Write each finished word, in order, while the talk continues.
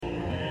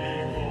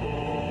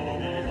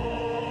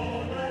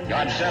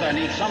God said, I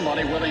need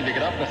somebody willing to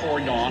get up before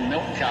dawn,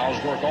 milk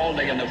cows, work all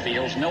day in the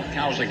fields, milk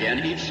cows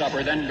again, eat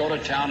supper, then go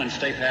to town and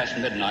stay past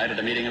midnight at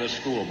a meeting of the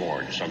school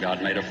board. So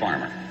God made a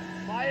farmer.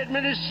 My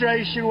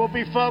administration will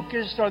be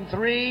focused on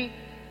three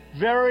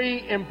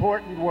very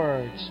important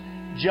words: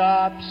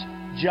 jobs,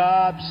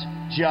 jobs,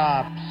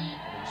 jobs.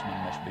 This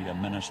man must be a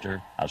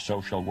minister, a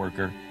social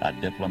worker, a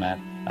diplomat,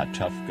 a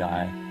tough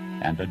guy,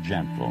 and a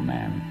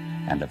gentleman.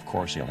 And of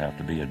course he'll have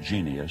to be a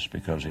genius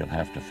because he'll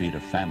have to feed a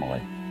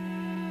family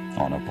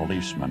on a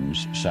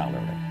policeman's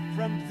salary.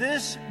 From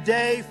this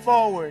day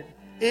forward,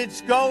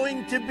 it's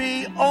going to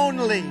be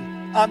only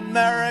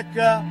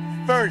America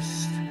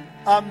first.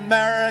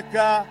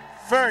 America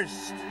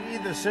first. We,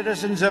 the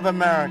citizens of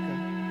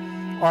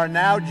America, are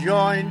now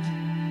joined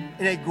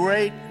in a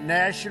great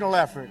national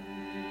effort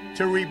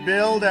to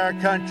rebuild our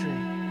country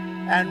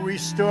and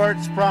restore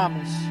its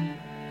promise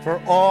for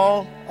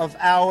all of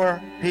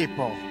our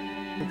people.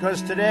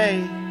 Because today,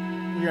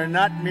 we are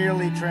not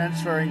merely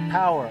transferring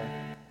power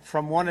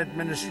from one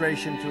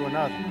administration to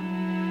another,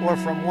 or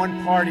from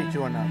one party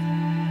to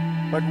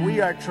another, but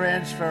we are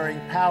transferring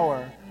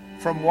power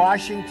from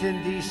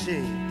Washington, D.C.,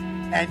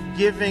 and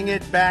giving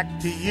it back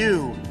to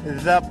you,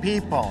 the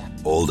people.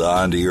 Hold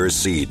on to your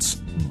seats.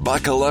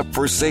 Buckle up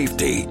for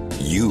safety.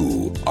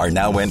 You are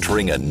now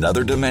entering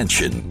another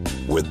dimension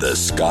with the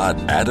Scott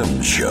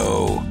Adams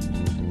Show.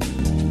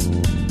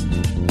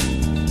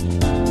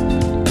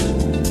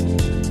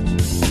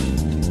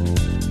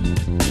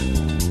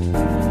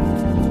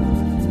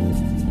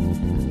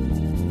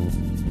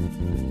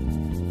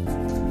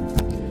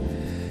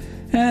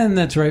 And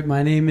that's right.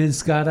 My name is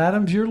Scott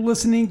Adams. You're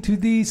listening to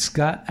the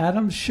Scott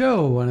Adams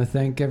Show. I want to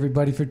thank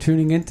everybody for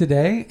tuning in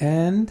today.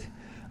 And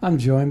I'm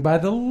joined by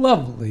the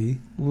lovely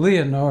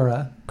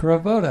Leonora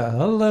Cravota.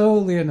 Hello,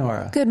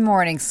 Leonora. Good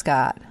morning,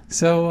 Scott.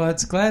 So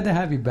it's glad to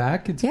have you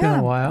back. It's been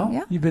a while.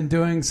 Yeah. You've been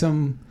doing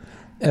some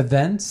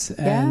events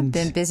and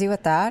been busy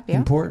with that. Yeah.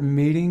 Important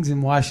meetings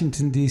in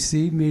Washington,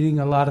 D.C., meeting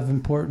a lot of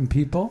important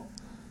people.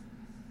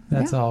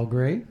 That's all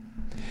great.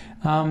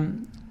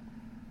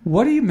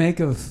 What do you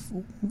make of,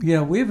 we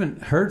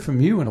haven't heard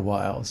from you in a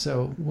while,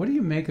 so what do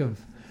you make of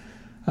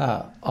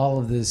all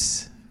of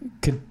this,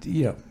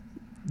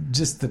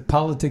 just the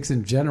politics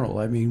in general?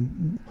 I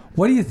mean,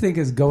 what do you think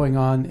is going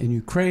on in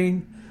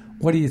Ukraine?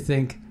 What do you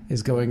think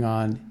is going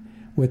on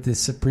with this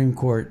Supreme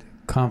Court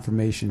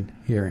confirmation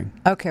hearing?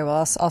 Okay,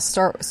 well, I'll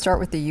start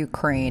with the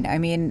Ukraine. I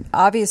mean,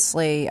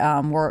 obviously, I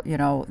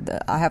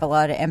have a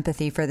lot of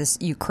empathy for this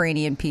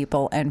Ukrainian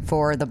people and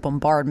for the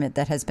bombardment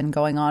that has been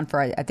going on for,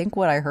 I think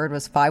what I heard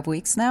was 5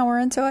 weeks now we're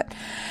into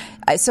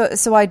it.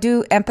 So I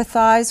do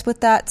empathize with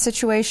that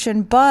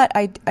situation, but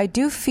I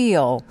do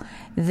feel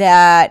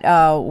that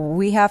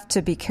we have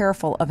to be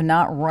careful of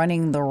not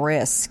running the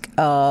risk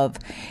of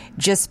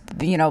just,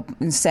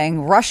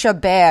 saying Russia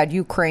bad,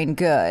 Ukraine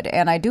good.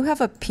 And I do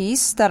have a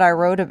piece that I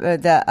wrote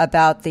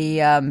about the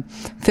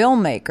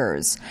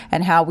filmmakers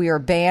and how we are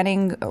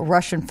banning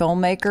Russian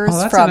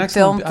filmmakers from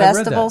film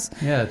festivals.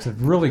 Yeah, it's a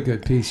really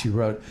good piece you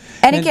wrote.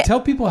 And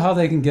tell people how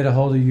they can get a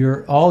hold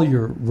of all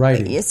your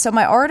writing. So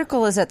my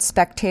article is at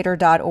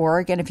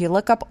spectator.org, and if you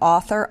look up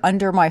author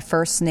under my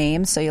first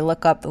name, so you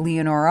look up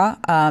Leonora,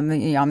 I'm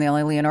the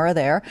only Leonora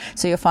there,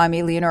 so you'll find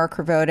me, Leonora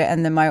Cravota,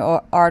 and then my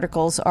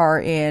articles are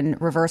in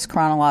reverse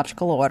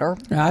chronological order.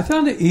 I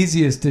found it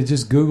easiest to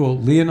just Google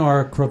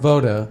Leonora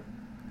Cravota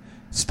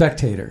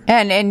Spectator,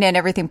 and then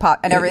everything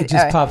it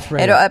just pops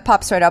right up. It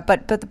pops right up.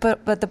 But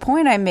the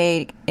point I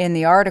made in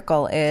the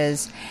article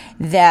is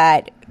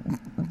that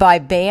by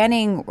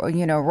banning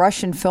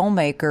Russian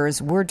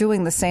filmmakers, we're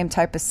doing the same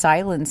type of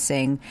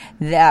silencing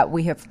that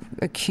we have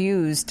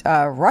accused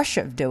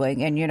Russia of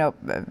doing, and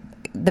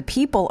the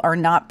people are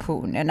not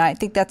Putin. And I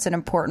think that's an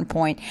important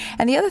point.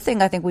 And the other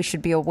thing I think we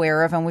should be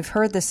aware of, and we've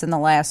heard this in the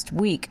last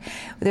week,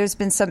 there's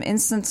been some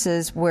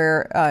instances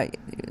where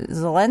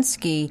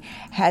Zelensky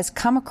has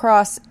come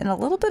across in a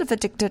little bit of a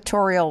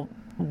dictatorial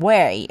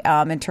way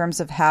in terms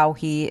of how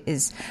he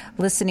is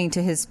listening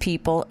to his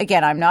people.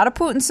 Again, I'm not a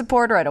Putin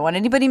supporter. I don't want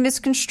anybody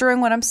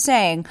misconstruing what I'm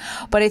saying,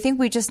 but I think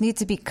we just need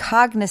to be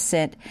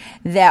cognizant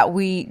that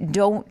we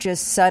don't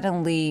just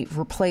suddenly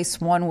replace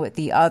one with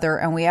the other,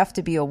 and we have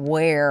to be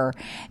aware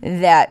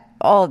that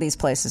all of these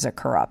places are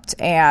corrupt.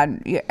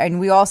 And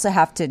we also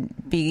have to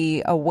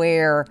be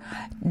aware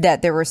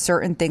that there were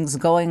certain things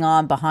going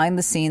on behind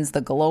the scenes,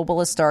 the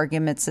globalist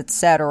arguments, et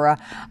cetera,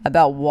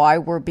 about why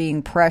we're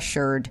being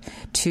pressured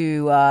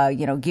to,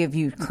 give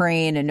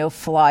Ukraine a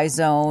no-fly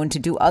zone, to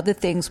do other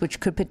things which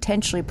could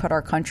potentially put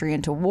our country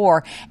into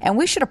war. And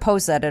we should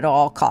oppose that at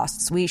all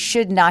costs. We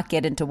should not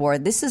get into war.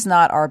 This is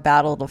not our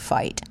battle to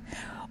fight.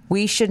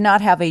 We should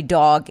not have a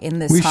dog in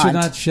this hunt. We should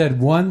not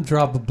shed one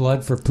drop of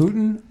blood for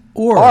Putin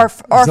or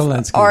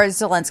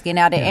Zelensky.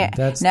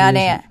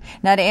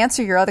 Now to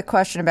answer your other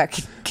question about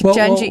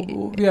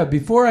Ketanji.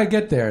 Before I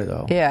get there,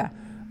 though. Yeah.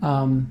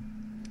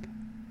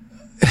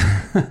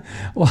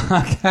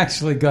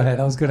 Actually, go ahead.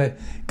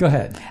 Go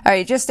ahead. All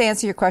right, just to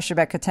answer your question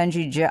about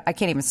Ketanji, I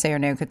can't even say her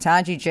name.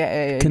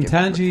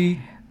 Ketanji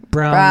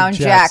Brown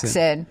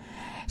Jackson.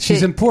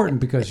 She's important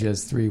because she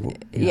has 3.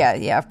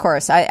 Yeah, of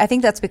course. I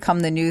think that's become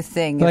the new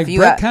thing. Like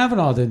Brett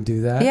Kavanaugh didn't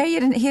do that. Yeah, he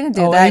didn't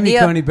do that. Amy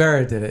Coney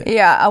Barrett did it.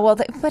 Yeah, well,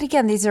 but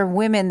again, these are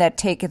women that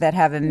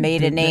have a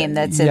maiden name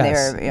that's in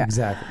there. Yeah.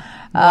 Exactly.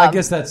 Well, I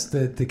guess that's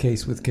the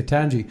case with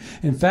Ketanji.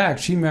 In fact,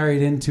 she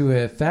married into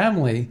a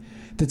family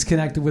that's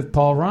connected with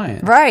Paul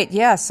Ryan. Right,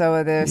 yeah.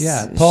 So there's...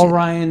 Yeah, Paul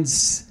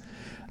Ryan's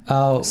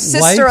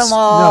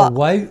sister-in-law.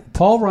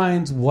 Paul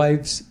Ryan's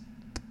wife's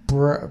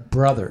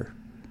brother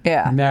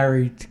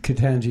married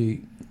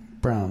Ketanji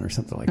Brown or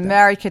something like that.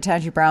 Married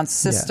Ketanji Brown's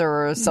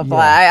sister or something.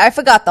 I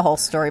forgot the whole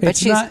story,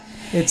 but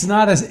it's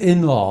not as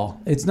in-law.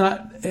 It's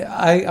not...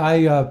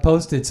 I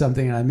posted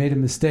something and I made a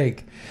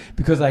mistake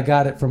because I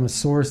got it from a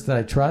source that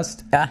I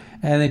trust. Yeah.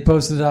 And they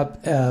posted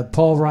up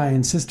Paul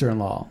Ryan's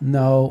sister-in-law.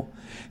 No.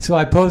 So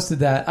I posted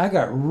that. I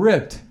got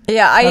ripped.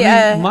 Yeah,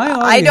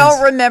 I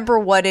don't remember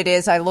what it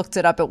is. I looked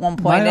it up at one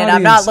point, and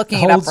I'm not looking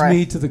it up right. Holds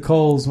me to the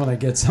coals when I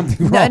get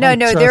something wrong. No.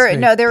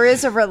 There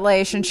is a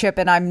relationship,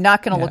 and I'm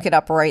not going to look it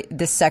up right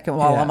this second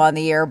while I'm on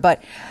the air.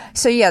 But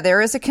so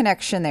there is a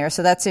connection there.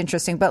 So that's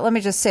interesting. But let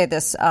me just say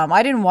this: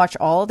 I didn't watch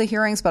all of the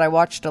hearings, but I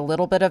watched a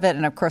little bit of it,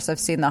 and of course, I've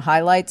seen the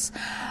highlights.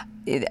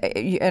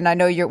 And I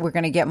know we're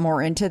going to get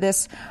more into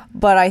this,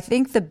 but I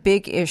think the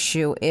big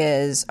issue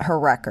is her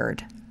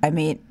record. I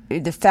mean,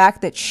 the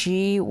fact that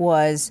she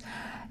was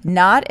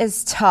not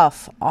as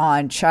tough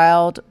on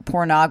child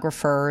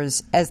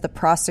pornographers as the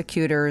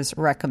prosecutors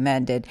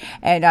recommended.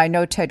 And I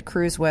know Ted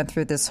Cruz went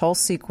through this whole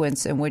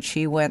sequence in which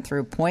he went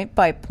through point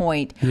by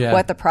point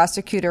what the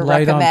prosecutor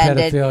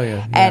recommended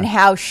and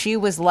how she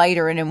was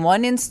lighter. And in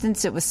one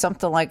instance, it was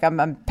something like,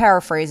 I'm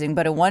paraphrasing,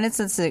 but in one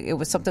instance, it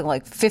was something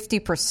like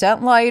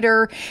 50%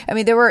 lighter. I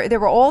mean, there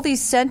were all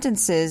these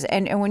sentences.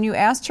 And when you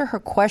asked her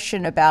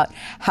question about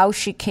how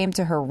she came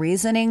to her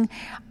reasoning,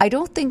 I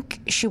don't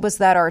think she was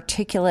that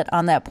articulate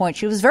on that point.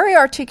 She was very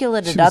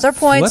articulate at other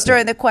points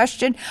during the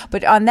question,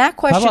 but on that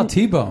question, how about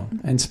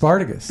T-Bone and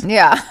Spartacus?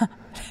 Yeah,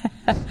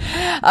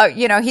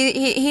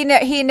 he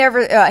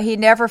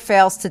never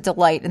fails to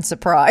delight and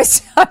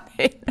surprise. I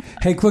mean,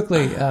 hey,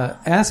 quickly,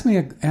 ask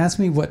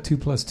me what 2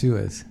 + 2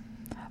 is.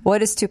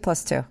 What is 2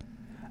 + 2?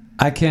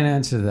 I can't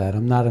answer that.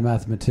 I'm not a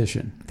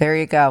mathematician. There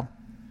you go.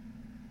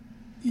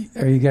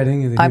 Are you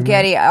getting it? I'm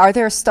getting. Are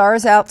there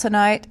stars out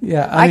tonight?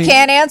 Yeah, I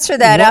can't answer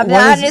that. I'm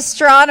not an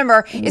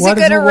astronomer. Is it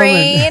going to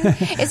rain?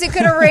 Is it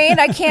going to rain?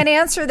 I can't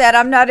answer that.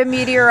 I'm not a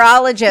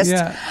meteorologist.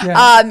 Yeah.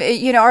 Are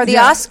the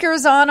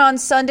Oscars on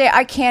Sunday?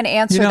 I can't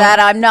answer that.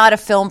 I'm not a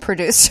film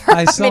producer.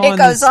 I mean, it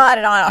goes on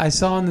and on. I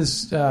saw on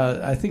this.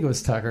 I think it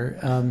was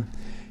Tucker.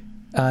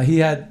 He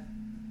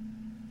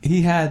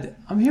had.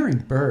 I'm hearing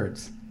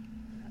birds.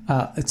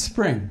 It's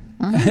spring.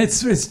 Mm-hmm. It's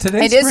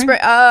today's. It spring? is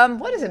spring.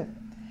 What is it?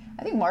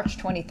 I think March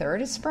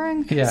 23rd is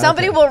spring. Yeah,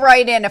 somebody will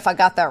write in if I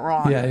got that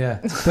wrong. Yeah.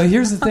 But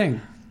here's the thing.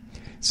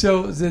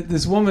 So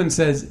this woman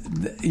says,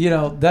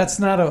 that's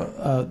not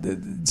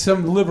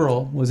some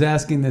liberal was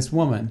asking this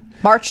woman.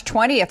 March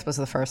 20th was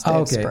the first day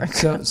of spring.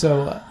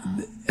 So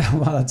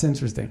well, that's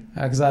interesting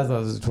because I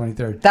thought it was the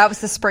 23rd. That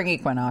was the spring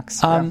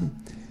equinox.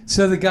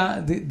 So the guy,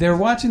 they're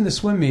watching the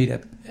swim meet,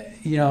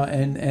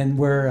 and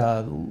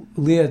where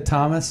Leah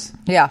Thomas,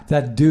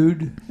 that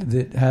dude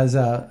that has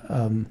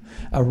a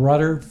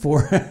rudder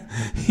for,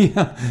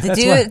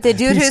 the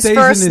dude whose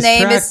first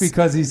name is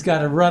because he's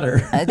got a rudder.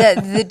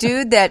 the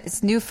dude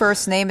that's new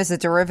first name is a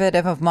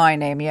derivative of my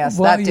name. Yes,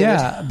 well, that dude.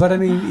 Yeah, but I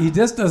mean, he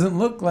just doesn't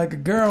look like a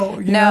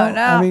girl. You know?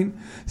 I mean,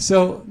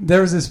 so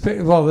there's this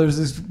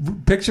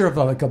picture of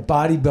like a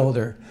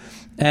bodybuilder.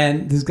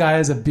 And this guy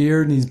has a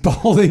beard and he's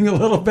balding a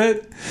little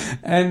bit.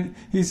 And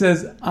he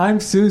says, I'm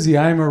Susie,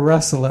 I'm a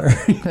wrestler.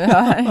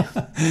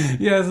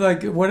 It's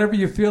like whatever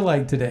you feel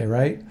like today,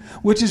 right?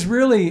 Which is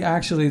really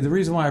actually the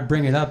reason why I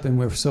bring it up and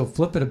we're so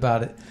flippant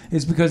about it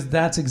is because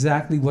that's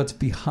exactly what's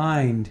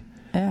behind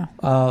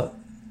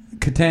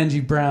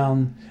Ketanji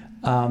Brown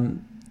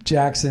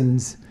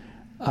Jackson's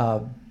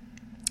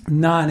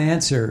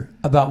non-answer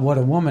about what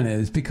a woman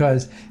is,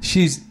 because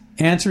she's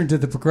answering to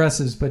the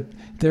progressives, but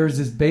there's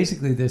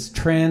this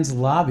trans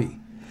lobby.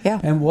 Yeah.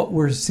 And what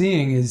we're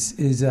seeing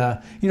is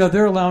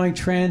they're allowing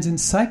trans in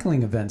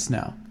cycling events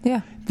now.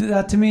 Yeah.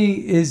 That to me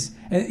is,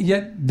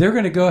 yet they're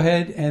going to go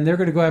ahead and they're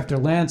going to go after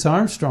Lance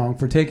Armstrong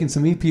for taking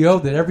some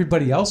EPO that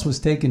everybody else was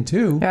taking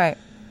too. Right.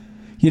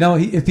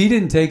 If he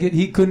didn't take it,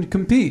 he couldn't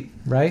compete,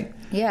 right?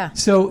 Yeah.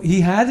 So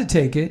he had to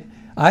take it.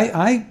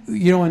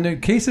 In the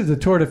case of the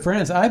Tour de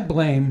France, I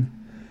blame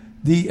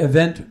the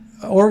event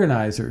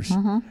organizers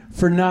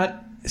for not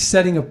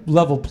setting a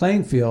level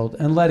playing field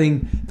and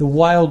letting the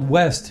Wild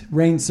West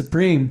reign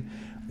supreme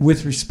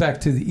with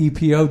respect to the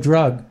EPO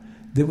drug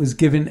that was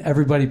giving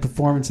everybody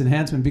performance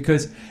enhancement,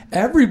 because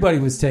everybody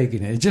was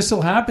taking it. It just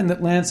so happened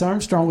that Lance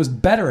Armstrong was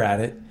better at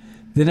it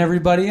than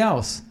everybody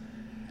else.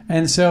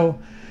 And so,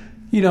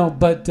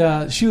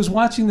 but she was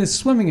watching this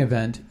swimming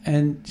event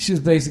and she was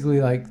basically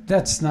like,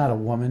 that's not a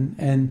woman.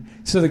 And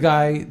so the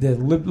guy, the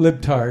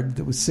libtard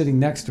that was sitting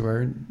next to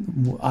her,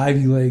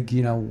 Ivy League,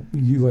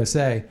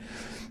 USA,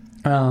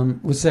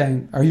 was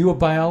saying, are you a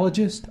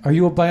biologist? Are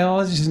you a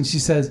biologist? And she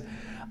says,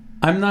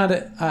 I'm not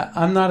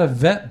a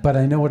vet, but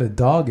I know what a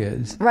dog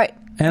is. Right.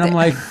 And I'm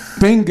like,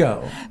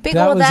 bingo.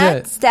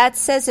 That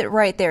says it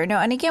right there. No,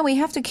 and again, we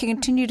have to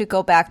continue to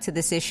go back to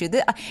this issue.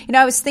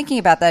 I was thinking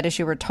about that as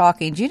you were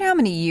talking. Do you know how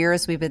many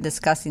years we've been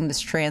discussing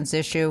this trans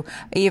issue,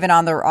 even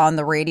on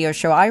the radio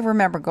show? I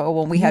remember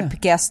when we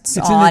had guests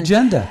on. It's an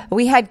agenda.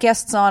 We had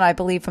guests on, I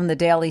believe, from the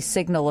Daily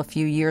Signal a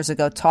few years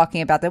ago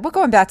talking about that. We're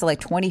going back to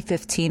like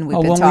 2015. We've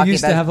been talking about. When we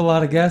used to have a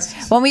lot of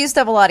guests? When we used to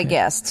have a lot of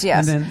guests,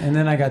 yes. And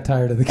then I got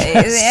tired of the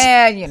guests.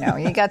 Yeah,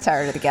 you got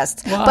tired of the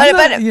guests. Well,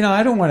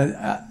 I don't want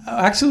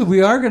to. Actually,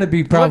 we are going to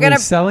be probably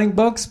selling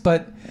books,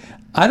 but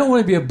I don't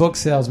want to be a book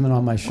salesman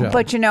on my show.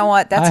 But you know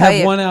what? That's I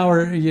have 1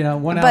 hour. 1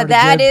 hour. But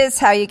that is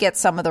how you get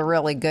some of the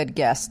really good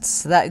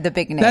guests. The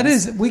big names. That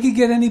is, we could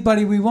get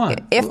anybody we want.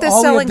 If they're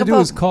all selling we have to do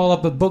is call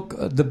up the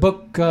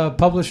book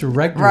publisher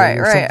regularly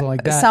or something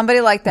like that.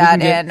 Somebody like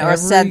that, or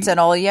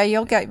Sentinel. Yeah,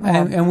 you'll get more.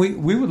 And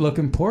we would look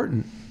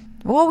important.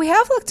 Well, we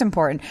have looked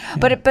important,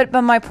 but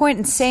my point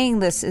in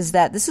saying this is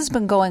that this has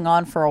been going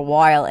on for a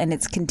while, and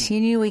it's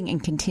continuing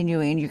and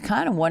continuing, and you're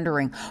kind of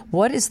wondering,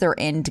 what is their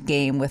end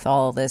game with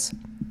all of this?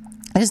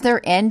 Is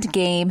their end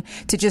game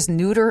to just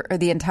neuter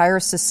the entire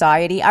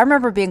society? I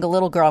remember being a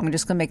little girl. I'm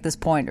just going to make this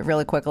point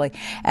really quickly,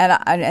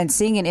 and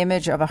seeing an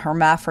image of a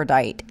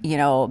hermaphrodite,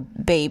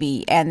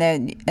 baby, and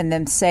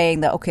then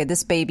saying that, okay,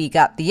 this baby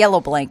got the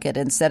yellow blanket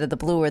instead of the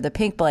blue or the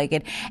pink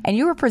blanket, and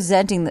you were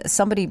presenting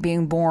somebody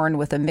being born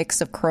with a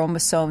mix of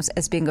chromosomes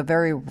as being a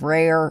very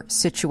rare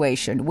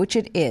situation, which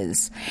it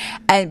is,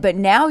 but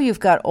now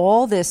you've got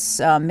all this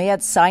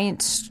mad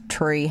science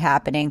tree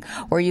happening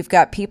where you've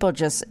got people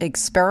just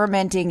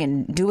experimenting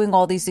and doing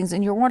all these things,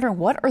 and you're wondering,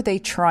 what are they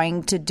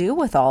trying to do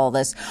with all of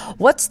this?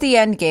 What's the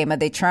end game? Are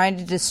they trying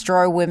to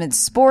destroy women's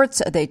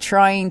sports? Are they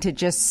trying to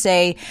just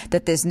say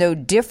that there's no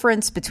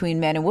difference between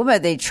men and women? Are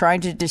they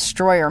trying to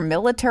destroy our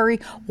military?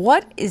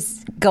 What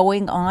is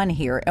going on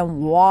here,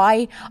 and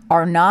why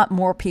are not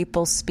more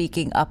people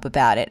speaking up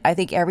about it? I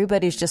think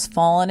everybody's just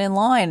fallen in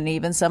line, and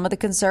even some of the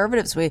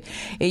conservatives, we're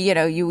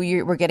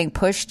getting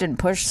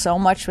pushed so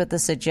much with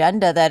this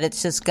agenda that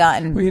it's just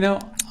gotten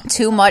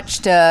too much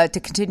to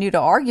continue to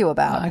argue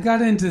about. I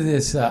got into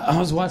this. I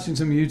was watching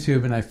some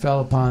YouTube, and I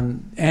fell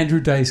upon Andrew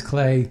Dice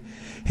Clay,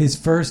 his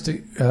first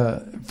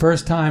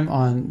time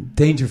on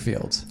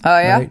Dangerfields. Oh,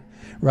 yeah? Right?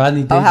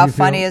 Rodney Dangerfield. Oh, how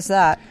funny is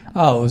that?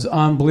 Oh, it was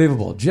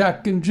unbelievable.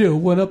 Jack and Jill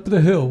went up the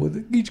hill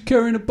with each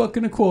carrying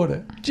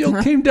 $1.25.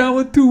 Jill came down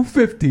with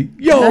 $2.50.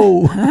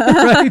 Yo!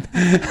 Right?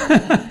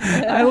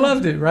 I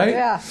loved it, right?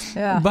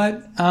 Yeah.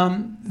 But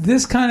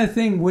this kind of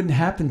thing wouldn't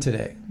happen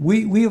today.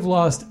 We have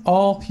lost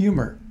all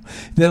humor.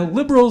 The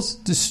liberals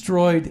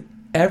destroyed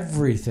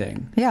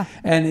everything. Yeah.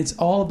 And it's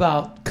all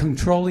about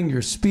controlling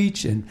your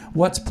speech and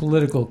what's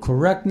political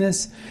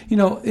correctness.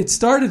 It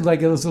started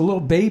like it was a little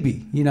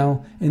baby,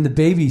 in the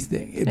baby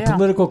thing,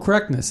 political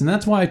correctness. And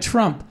that's why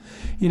Trump,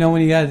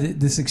 when he had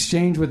this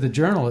exchange with the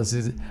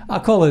journalist, I'll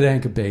call it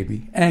anchor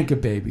baby,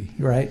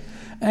 right?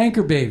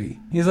 Anchor baby.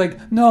 He's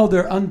like, no,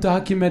 they're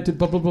undocumented,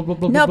 blah, blah, blah, blah,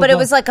 blah. No, but it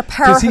was like a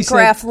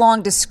paragraph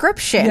long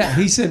description. Yeah,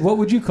 he said, what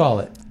would you call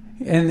it?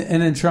 And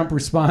then Trump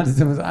responded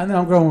to him,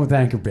 I'm going with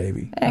anchor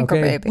baby.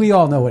 Anchor baby. We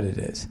all know what it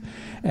is.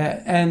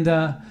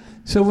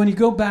 So when you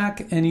go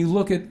back and you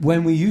look at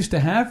when we used to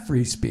have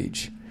free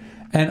speech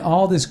and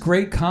all this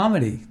great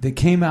comedy that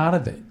came out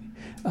of it,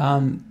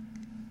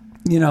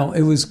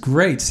 it was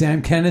great.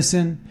 Sam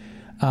Kinison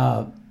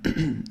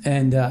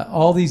and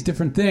all these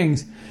different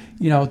things,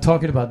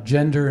 talking about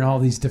gender and all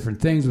these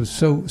different things was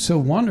so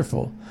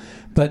wonderful.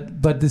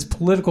 But this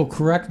political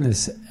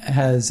correctness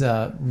has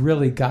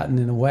really gotten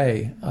in the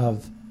way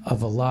of a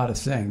lot of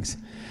things,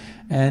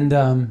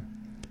 and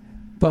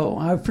but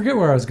I forget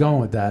where I was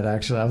going with that.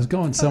 Actually, I was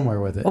going somewhere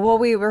with it. Well,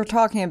 we were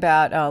talking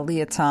about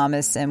Leah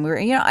Thomas, and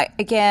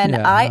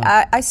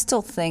I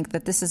still think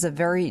that this is a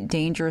very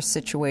dangerous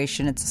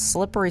situation. It's a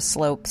slippery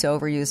slope, to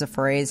overuse a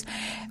phrase.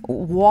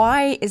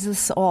 Why is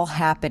this all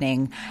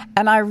happening?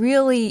 And I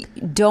really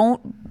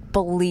don't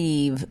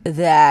believe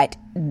that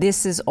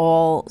this is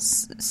all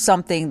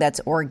something that's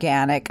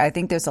organic. I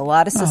think there's a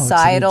lot of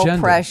societal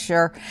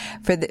pressure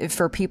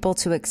for people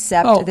to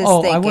accept this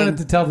thinking. I wanted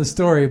to tell the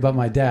story about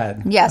my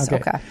dad. Yes,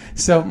 okay.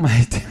 So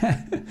my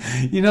dad,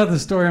 the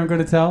story I'm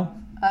going to tell?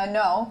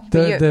 No.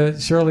 The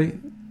Shirley.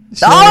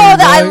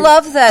 I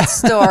love that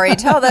story.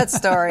 Tell that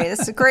story.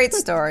 It's a great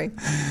story.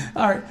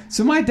 All right.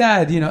 So my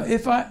dad,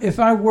 if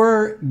I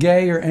were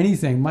gay or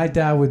anything, my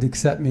dad would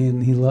accept me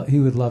and he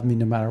would love me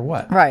no matter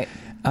what. Right.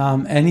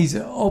 And he's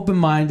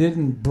open-minded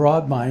and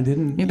broad-minded.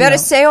 And, you better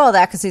say all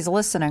that because he's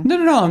listening.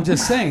 No. I'm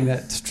just saying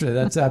that's true.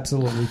 That's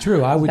absolutely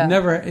true. I would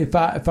never, if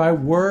I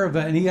were of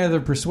any other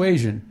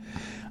persuasion,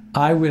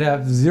 I would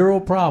have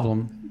zero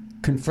problem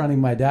confronting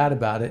my dad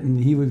about it,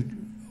 and he would.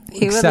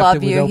 He would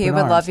love you. He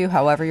would love you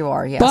however you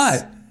are.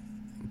 Yes.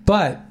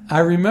 But I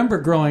remember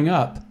growing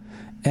up,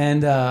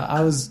 and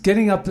I was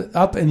getting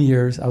up in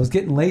years. I was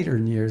getting later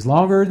in years,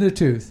 longer in the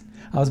tooth.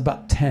 I was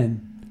about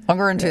 10.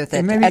 Longer in tooth.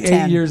 Maybe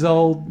 8 years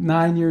old,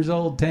 9 years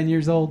old, 10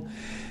 years old,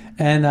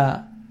 and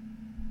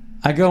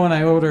I go and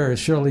I order a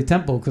Shirley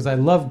Temple because I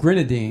love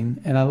grenadine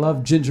and I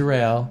love ginger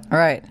ale.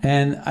 Right.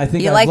 And I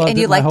think I've loved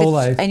it my whole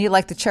life. And you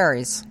like the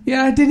cherries.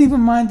 Yeah, I didn't even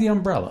mind the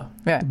umbrella,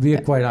 yeah. to be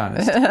quite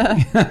honest.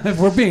 If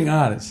we're being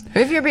honest.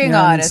 If you're being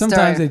honest.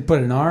 Sometimes they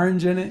put an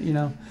orange in it,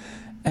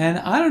 And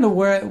I don't know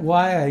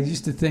why I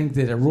used to think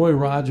that a Roy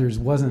Rogers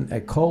wasn't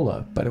a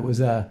cola, but it was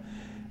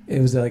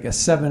like a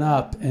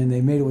 7-Up, and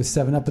they made it with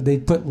 7-Up, but they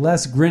put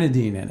less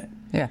grenadine in it.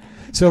 Yeah.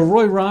 So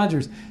Roy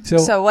Rogers.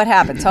 So what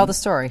happened? Tell the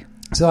story.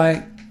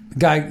 So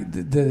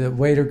the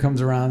waiter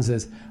comes around and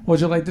says, "Would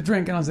you like to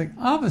drink?" And I was like,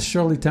 "I'll have a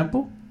Shirley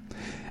Temple."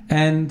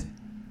 And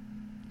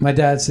my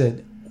dad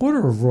said, "Order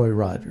a Roy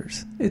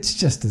Rogers. It's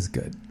just as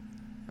good."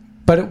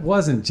 But it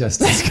wasn't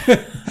just as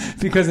good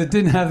because it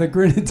didn't have the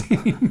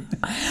grenadine.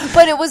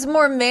 But it was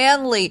more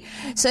manly.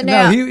 So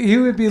now he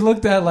would be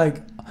looked at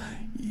like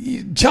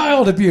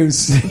child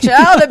abuse.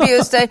 Child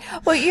abuse.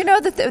 Well,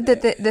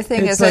 the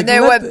thing is, like,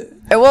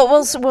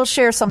 we'll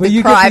share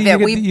something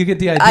private. You get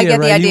the idea. I get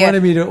right? the idea. You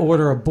wanted me to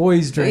order a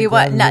boy's drink,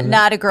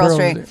 not a girl's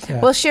drink. Yeah.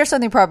 We'll share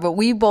something private.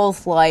 We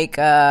both like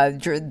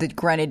the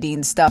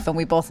grenadine stuff, and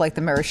we both like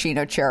the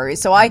maraschino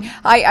cherries. So I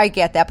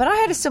get that. But I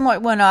had a similar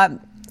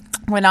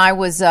when I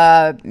was,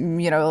 a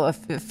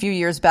few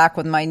years back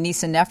when my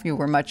niece and nephew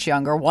were much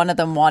younger. One of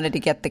them wanted to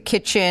get the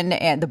kitchen,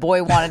 and the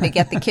boy wanted to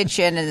get the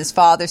kitchen, and his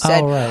father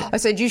said, I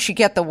said, you should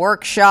get the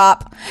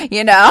workshop.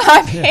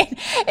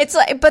 It's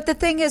like, but the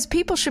thing is,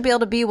 people should be able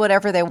to be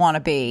whatever they want to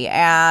be,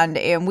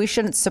 and we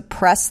shouldn't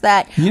suppress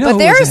that. Who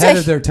was ahead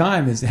of their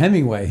time is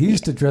Hemingway. He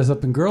used to dress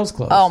up in girls'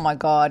 clothes. Oh my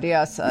God,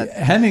 yes.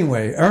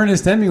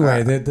 Ernest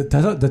Hemingway,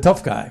 the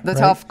tough guy. The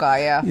tough guy,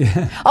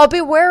 yeah. Oh,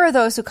 beware of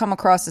those who come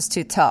across as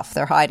too tough.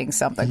 They're hiding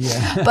something.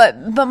 Yeah.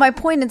 But my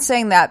point in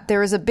saying that,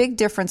 there is a big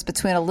difference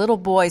between a little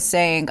boy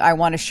saying, I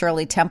want a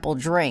Shirley Temple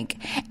drink,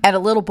 and a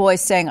little boy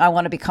saying, I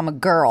want to become a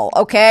girl,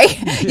 okay?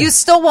 Yeah. You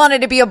still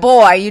wanted to be a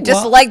boy. You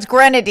just liked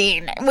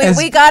grenadine.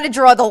 We got to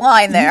draw the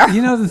line there.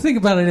 The thing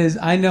about it is,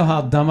 I know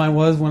how dumb I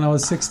was when I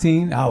was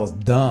 16. I was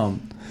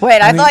dumb.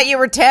 Wait, I thought you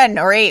were 10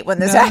 or 8 when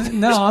this happened.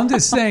 No, I'm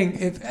just saying,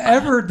 if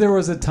ever there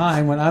was a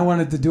time when I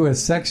wanted to do a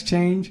sex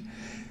change,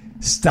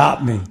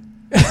 stop me.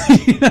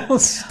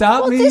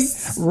 Stop me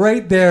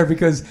right there,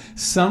 because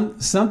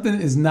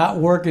something is not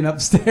working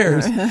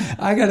upstairs.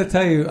 I got to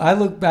tell you, I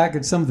look back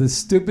at some of the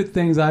stupid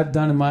things I've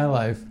done in my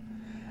life,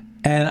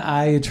 and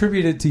I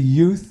attribute it to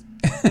youth,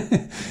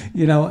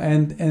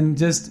 and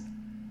just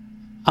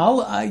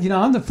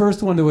I'm the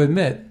first one to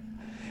admit,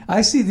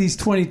 I see these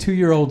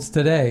 22-year-olds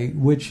today,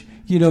 which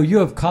you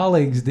have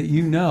colleagues that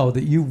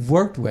that you've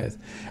worked with,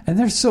 and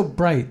they're so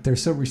bright, they're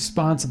so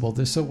responsible,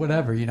 they're so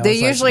whatever. They're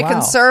usually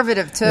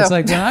conservative too. It's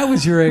like, when I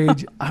was your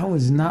age, I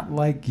was not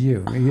like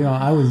you.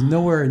 I was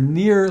nowhere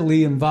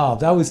nearly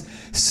involved. I was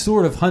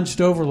sort of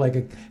hunched over like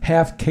a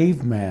half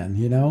caveman.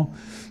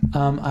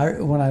 When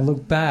I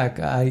look back,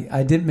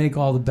 I didn't make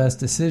all the best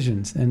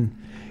decisions, and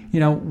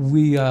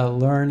we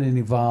learn and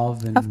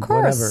evolve and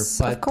whatever.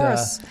 But, of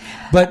course.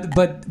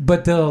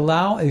 But to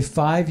allow a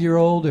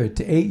 5-year-old or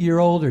to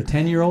 8-year-old or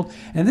 10-year-old,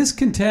 and this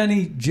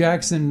Contani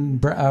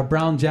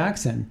Brown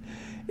Jackson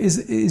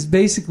is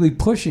basically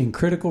pushing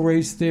critical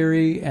race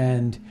theory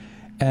and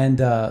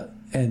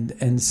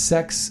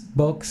sex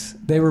books.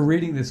 They were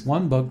reading this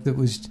one book that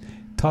was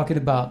talking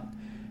about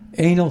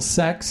anal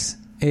sex,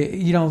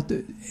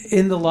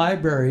 in the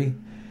library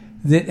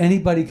that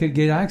anybody could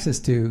get access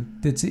to.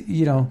 That's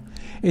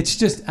it's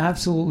just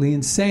absolutely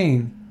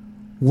insane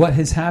what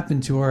has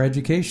happened to our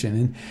education.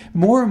 And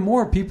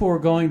more people are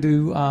going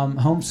to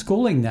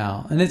homeschooling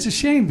now. And it's a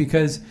shame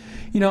because,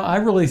 I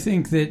really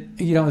think that,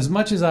 as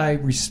much as I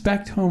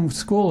respect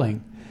homeschooling,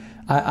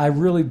 I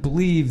really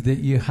believe that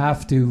you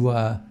have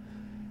to,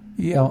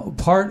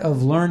 part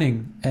of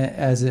learning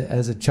as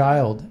a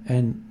child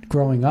and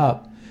growing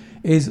up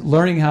is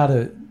learning how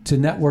to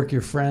network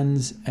your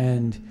friends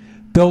and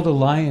build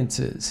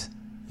alliances.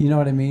 You know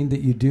what I mean?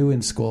 That you do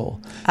in school.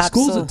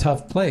 Absolutely. School's a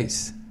tough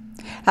place.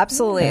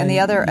 Absolutely.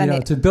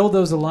 To build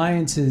those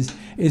alliances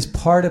is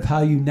part of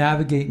how you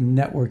navigate and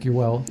network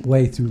your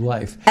way through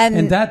life.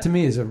 And that, to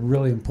me, is a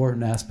really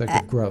important aspect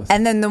of growth.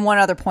 And then the one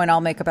other point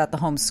I'll make about the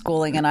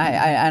homeschooling, and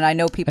I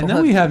know people. And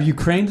then we have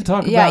Ukraine to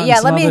talk about.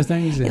 Other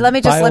things. Let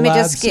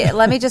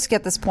me just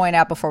get this point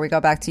out before we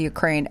go back to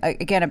Ukraine.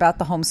 Again, about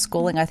the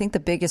homeschooling, I think the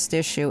biggest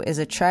issue is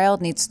a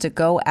child needs to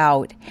go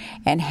out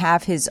and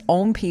have his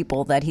own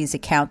people that he's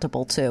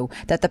accountable to,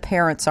 that the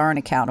parents aren't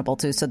accountable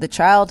to. So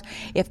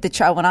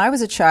when I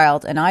was a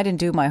child and I didn't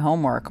do my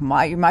homework,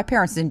 my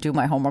parents didn't do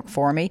my homework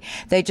for me.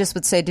 They just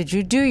would say, did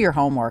you do your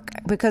homework?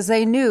 Because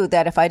they knew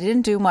that if I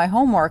didn't do my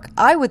homework,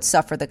 I would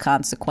suffer the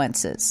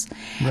consequences.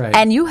 Right.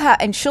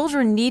 And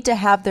children need to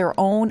have their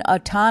own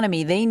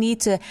autonomy. They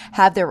need to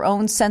have their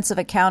own sense of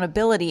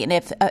accountability. And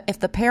if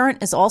the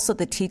parent is also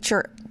the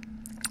teacher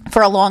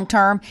for a long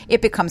term,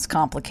 it becomes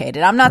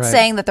complicated. I'm not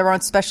saying that there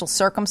aren't special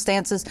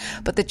circumstances,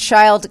 but the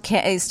child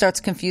starts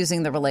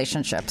confusing the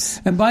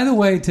relationships. And by the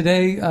way,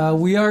 today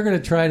we are going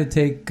to try to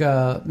take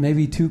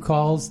maybe 2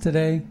 calls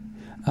today.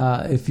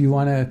 If you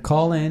want to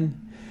call in,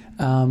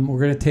 we're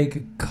going to take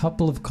a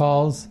couple of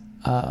calls.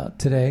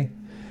 today.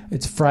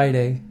 It's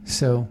Friday,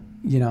 so,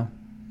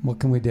 what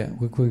can we do?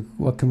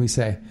 What can we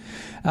say?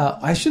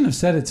 I shouldn't have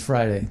said it's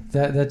Friday.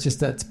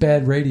 That's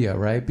bad radio,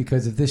 right?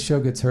 Because if this show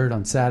gets heard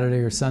on Saturday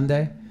or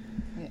Sunday,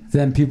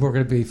 then people are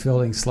going to be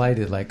feeling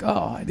slighted, like,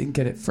 oh, I didn't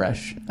get it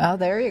fresh. Oh,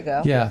 there you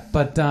go. Yeah,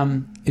 but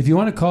if you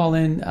want to call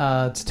in,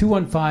 it's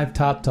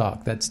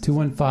 215-TOP-TALK. That's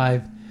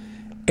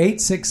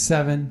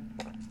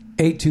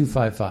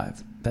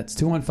 215-867-8255. That's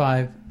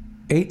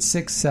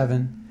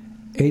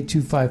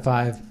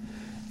 215-867-8255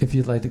 if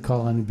you'd like to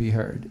call in and be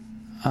heard.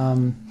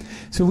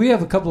 So we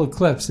have a couple of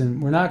clips,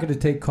 and we're not going to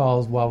take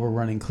calls while we're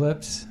running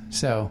clips.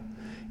 So,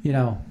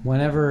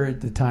 whenever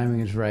the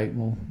timing is right,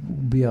 we'll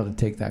be able to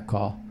take that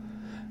call.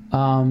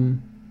 All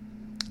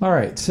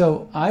right.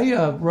 So I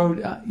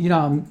wrote,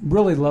 I'm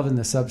really loving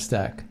the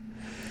Substack.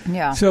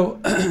 Yeah. So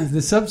the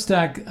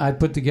Substack I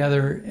put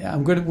together,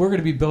 we're going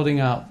to be building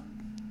out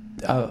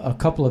a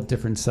couple of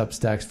different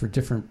Substacks for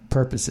different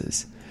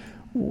purposes.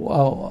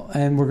 Well,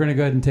 and we're going to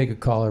go ahead and take a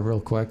caller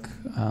real quick.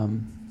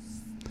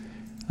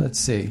 Let's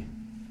see.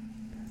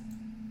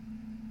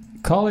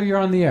 Caller, you're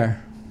on the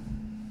air.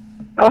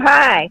 Oh,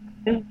 hi.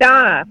 This is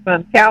Donna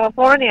from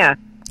California.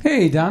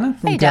 Hey, Donna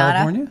from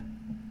California. Donna.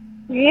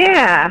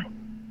 Yeah,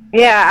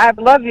 I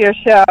love your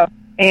show,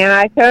 and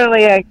I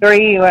totally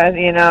agree with,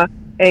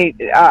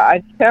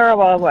 it's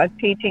terrible with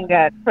teaching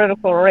that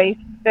critical race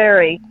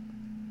theory.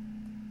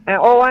 And I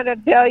want to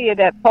tell you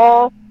that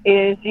Paul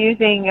is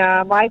using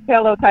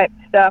MyPillow type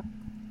stuff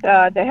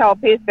to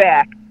help his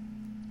back.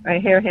 I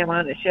hear him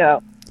on the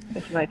show.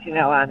 Just to let you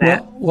know on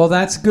that. Well,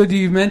 that's good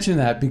you mentioned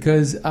that,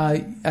 because are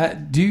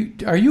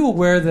you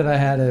aware that I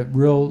had a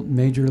real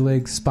major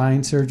league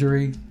spine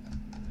surgery?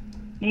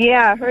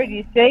 Yeah, I heard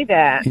you say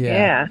that.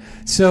 Yeah.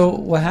 So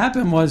what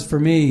happened was, for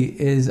me,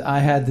 is I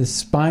had this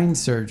spine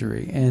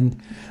surgery,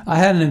 and I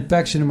had an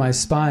infection in my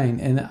spine,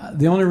 and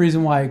the only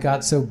reason why it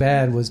got so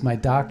bad was my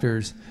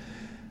doctors,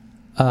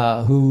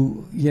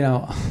 who,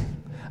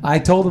 I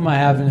told them I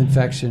have an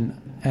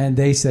infection, and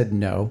they said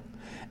no,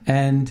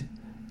 and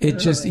it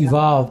just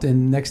evolved,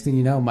 and next thing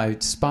you know, my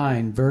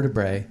spine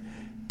vertebrae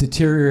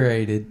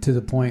deteriorated to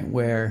the point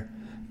where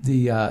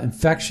the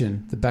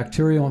infection, the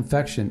bacterial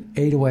infection,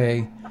 ate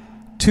away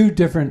two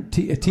different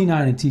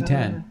T9 and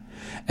T10,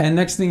 and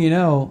next thing you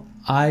know,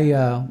 I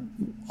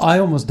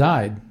almost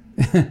died.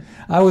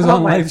 I was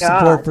on life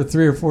support for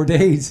 3 or 4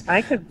 days.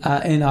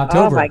 In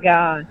October. Oh my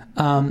God!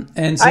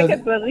 And so I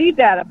could believe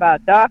that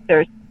about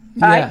doctors.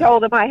 Yeah. I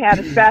told them I had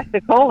a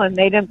spastic colon.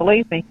 They didn't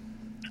believe me.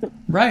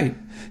 Right.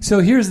 So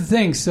here's the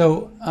thing.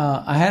 So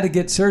I had to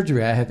get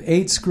surgery. I have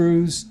 8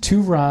 screws,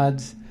 2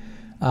 rods.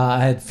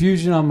 I had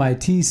fusion on my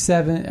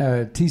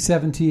T7,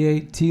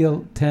 T8,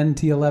 T10,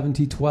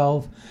 T11,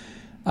 T12.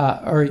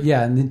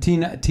 And then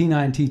T9,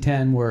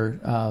 T10 were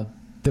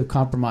the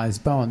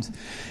compromised bones.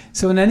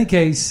 So in any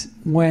case,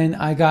 when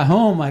I got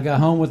home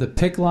with a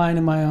PICC line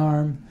in my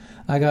arm.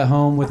 I got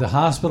home with a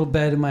hospital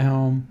bed in my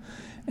home.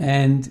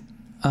 And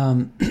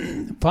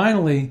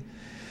finally,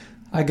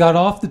 I got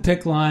off the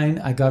PICC line.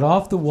 I got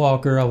off the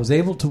walker. I was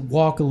able to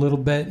walk a little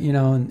bit,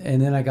 and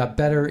then I got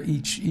better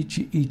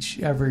each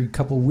every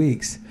couple of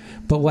weeks.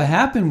 But what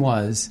happened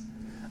was,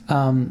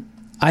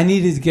 I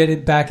needed to get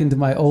it back into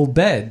my old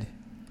bed,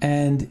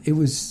 and it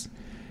was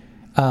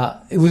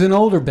an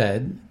older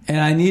bed, and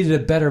I needed a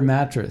better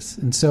mattress.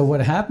 And so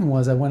what happened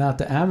was, I went out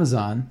to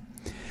Amazon,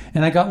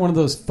 and I got one of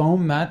those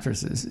foam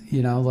mattresses.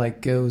 It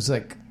was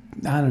like,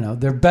 I don't know,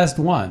 their best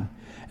one.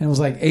 And it was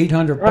like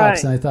 $800,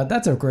 right. And I thought,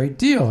 that's a great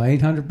deal,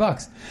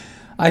 $800.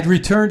 I'd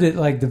returned it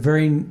like the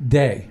very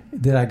day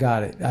that I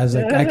got it. I was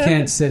like, I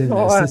can't sit in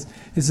this.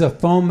 This is a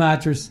foam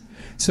mattress.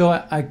 So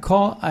I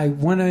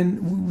went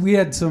in. We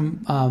had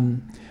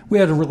we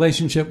have a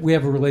relationship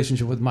with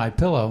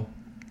MyPillow,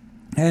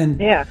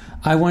 and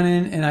I went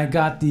in and I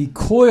got the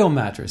coil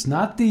mattress,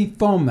 not the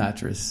foam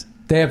mattress.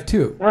 They have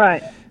 2.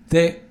 Right.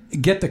 They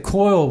get the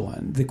coil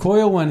one. The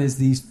coil one is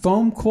these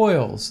foam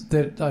coils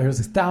that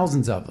there's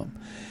thousands of them.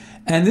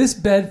 And this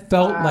bed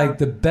felt like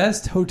the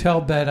best hotel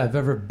bed I've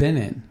ever been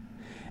in.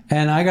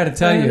 And I got to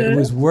tell you, it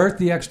was worth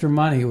the extra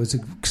money. It was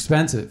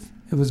expensive.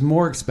 It was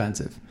more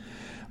expensive.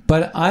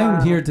 But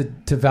I'm here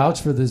to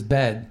vouch for this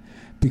bed,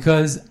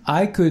 because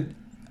I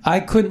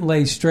couldn't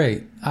lay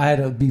straight. I had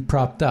to be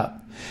propped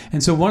up.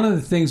 And so one of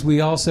the things we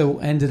also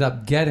ended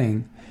up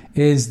getting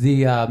is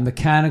the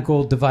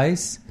mechanical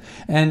device.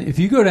 And if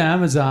you go to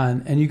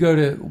Amazon and you go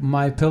to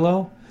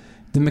MyPillow,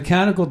 the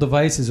mechanical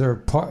devices are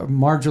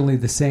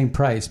marginally the same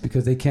price,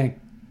 because they can't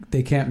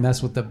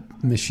mess with the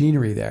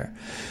machinery there.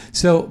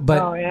 So,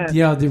 but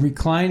the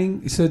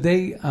reclining. So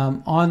they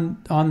on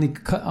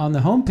the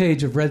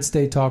homepage of Red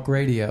State Talk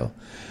Radio,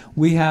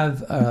 we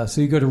have. So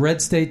you go to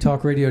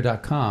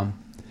redstatetalkradio.com.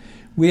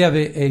 We have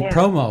a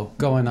promo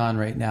going on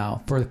right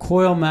now for the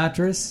coil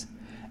mattress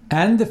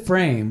and the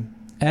frame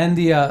and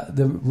the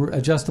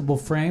adjustable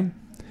frame,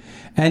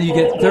 and you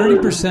get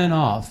 30%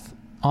 off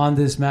on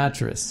this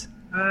mattress.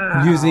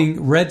 Wow.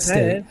 Using Red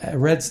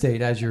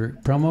State as your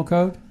promo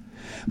code.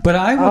 But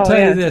I will tell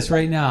you this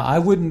right now. I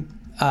wouldn't.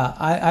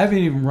 I haven't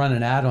even run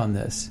an ad on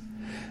this,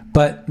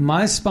 But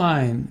my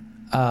spine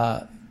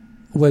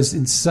was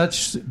in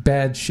such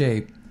bad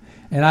shape,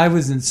 and I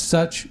was in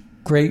such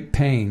great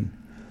pain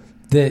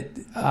that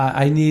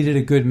I needed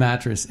a good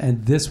mattress,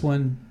 and this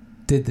one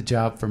did the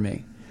job for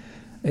me.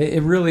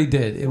 It really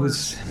did. It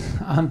was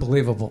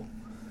unbelievable.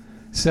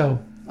 So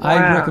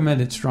I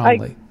recommend it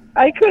strongly.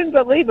 I couldn't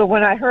believe it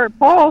when I heard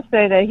Paul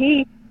say that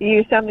he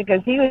used something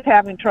because he was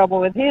having trouble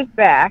with his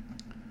back,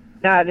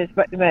 not as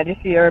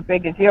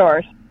big as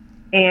yours,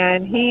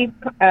 and he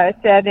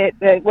said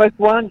it worked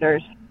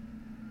wonders.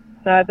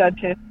 So I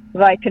thought you'd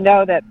like to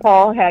know that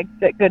Paul had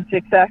good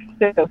success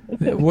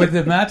too. With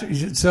the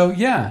mattress. So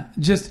yeah,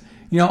 just,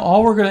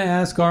 all we're going to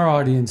ask our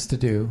audience to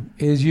do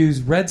is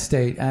use Red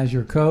State as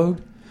your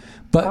code.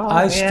 But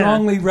I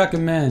strongly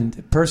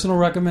recommend, personal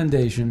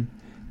recommendation,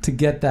 to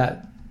get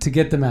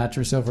the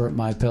mattress over at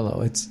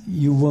MyPillow.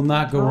 You will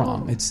not go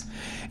wrong.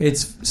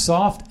 It's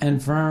soft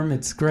and firm.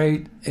 It's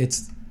great.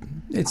 It's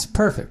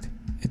perfect.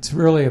 It's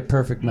really a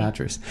perfect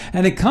mattress,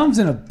 and it comes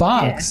in a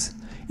box. Yeah.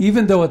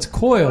 Even though it's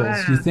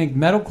coils, you think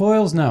metal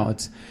coils? No,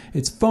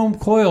 it's foam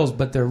coils,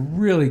 but they're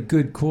really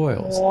good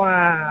coils.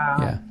 Wow.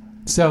 Yeah.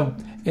 So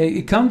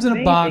it comes in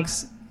a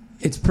box.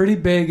 It's pretty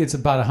big. It's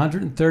about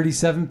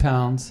 137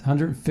 pounds,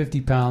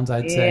 150 pounds,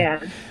 I'd say. Yeah.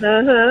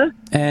 Uh-huh.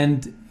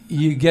 And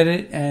you get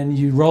it and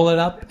you roll it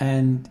up,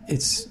 and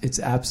it's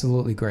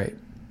absolutely great.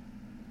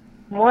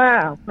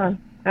 Wow.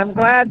 I'm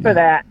glad for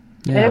that.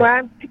 Yeah. Anyway,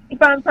 I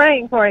keep on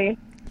praying for you.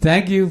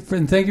 Thank you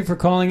for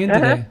calling in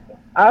today.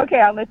 Okay,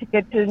 I'll let you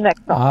get to the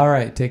next call. All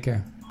right, take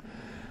care.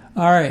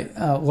 All right.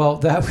 Well,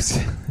 that was.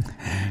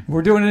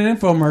 We're doing an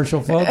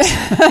infomercial, folks.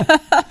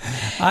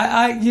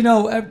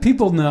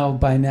 People know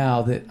by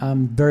now that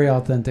I'm very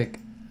authentic.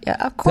 Yeah,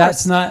 of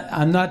course.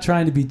 I'm not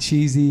trying to be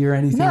cheesy or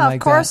anything like that. No,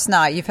 of course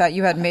not.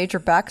 You had major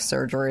back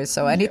surgery,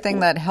 so anything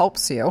that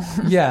helps you.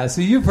 Yeah,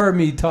 so you've heard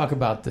me talk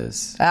about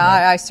this.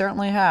 I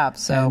certainly have.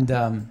 So,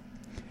 and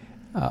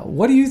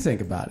what do you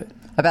think about it?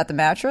 About the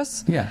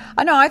mattress? Yeah.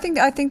 I think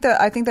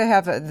they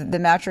have the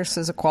mattress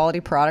is a quality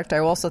product. I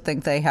also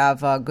think they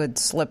have good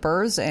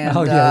slippers. And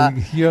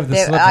you have the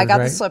slippers. I got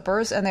right? the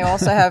slippers, and they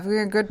also have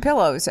good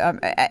pillows.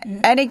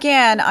 And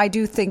again, I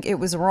do think it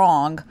was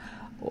wrong,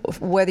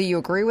 whether you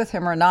agree with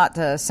him or not,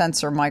 to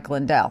censor Mike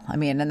Lindell. I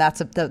mean, and that's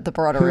the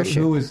broader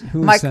issue. Who is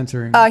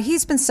censoring?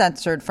 He's been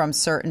censored from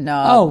certain.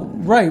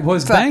 Right. What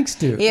does Banks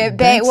do? Yeah,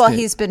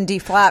 he's been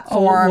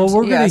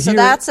deflatformed. So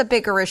that's a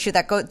bigger issue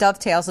that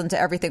dovetails into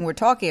everything we're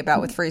talking about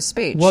with free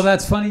speech. Well,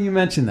 that's funny you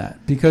mention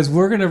that, because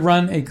we're going to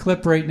run a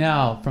clip right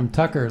now from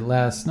Tucker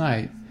last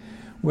night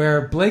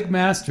where Blake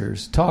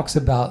Masters talks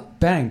about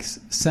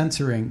Banks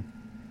censoring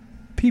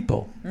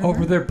people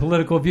over their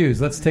political views.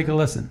 Let's take a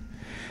listen.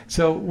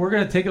 So we're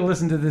going to take a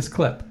listen to this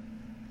clip,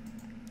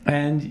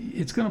 and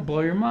it's going to blow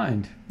your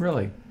mind,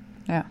 really.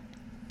 Yeah.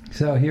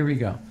 So here we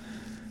go.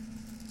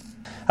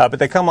 But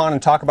they come on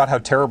and talk about how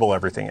terrible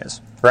everything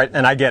is, right?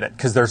 And I get it,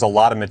 because there's a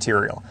lot of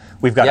material.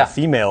 We've got a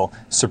female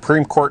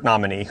Supreme Court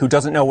nominee who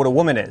doesn't know what a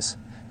woman is,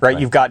 right?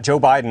 You've got Joe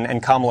Biden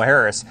and Kamala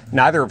Harris,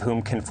 neither of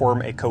whom can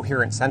form a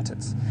coherent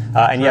sentence.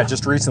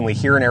 Just recently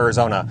here in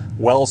Arizona,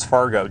 Wells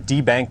Fargo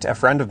debanked a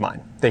friend of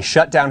mine. They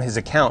shut down his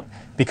account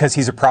because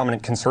he's a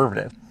prominent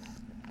conservative.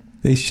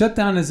 They shut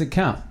down his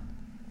account,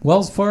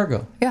 Wells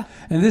Fargo. Yeah.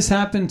 And this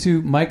happened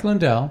to Mike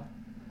Lindell,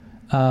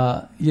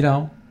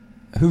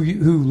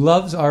 who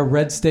loves our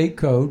Red State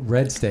code,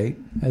 Red State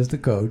as the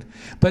code.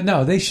 But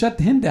no, they shut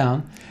him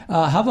down.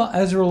 How about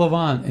Ezra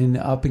Levant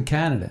up in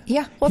Canada?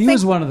 Yeah. Well, he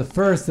was one of the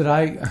first that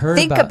I heard about.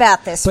 Think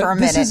about this for a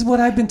minute. This is what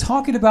I've been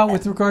talking about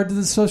with regard to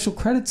the social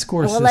credit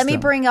score system. Well, let me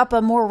bring up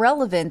a more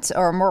relevant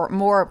or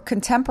more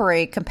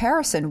contemporary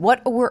comparison.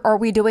 What are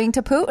we doing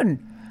to Putin?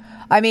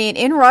 I mean,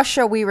 in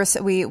Russia, we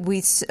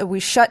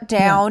shut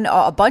down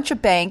a bunch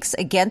of banks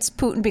against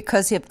Putin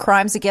because he had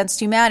crimes against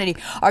humanity.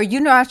 Are you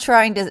not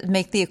trying to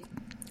make the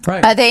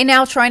Right. Are they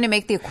now trying to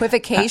make the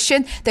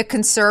equivocation that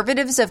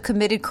conservatives have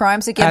committed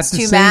crimes against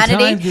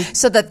humanity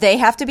so that they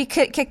have to be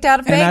kicked out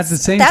of banks? And at the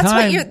same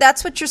time,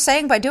 that's what you're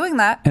saying by doing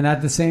that. And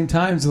at the same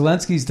time,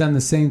 Zelensky's done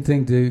the same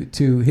thing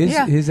to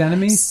his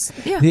enemies.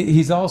 Yeah.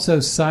 He's also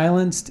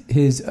silenced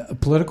his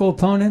political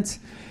opponents.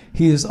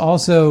 He is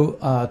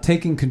also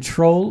taking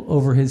control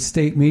over his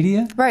state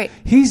media. Right.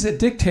 He's a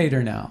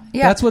dictator now.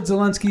 Yeah. That's what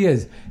Zelensky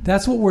is.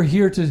 That's what we're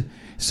here to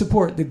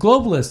support. The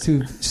globalists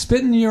who've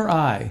spit in your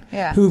eye,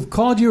 who've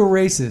called you a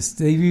racist.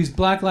 They've used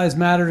Black Lives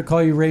Matter to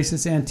call you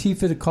racist,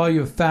 Antifa to call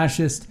you a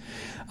fascist.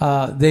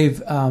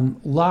 They've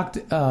locked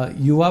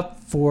you up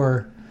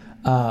for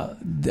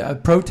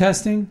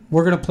protesting.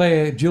 We're going to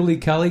play a Julie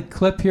Kelly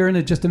clip here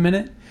in just a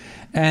minute.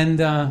 And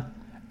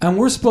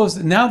we're supposed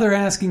to, now they're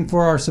asking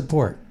for our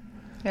support.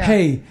 Yeah.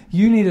 Hey,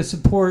 you need to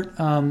support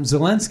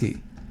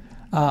Zelensky.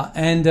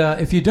 And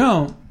if you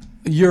don't,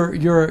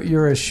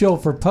 you're a shill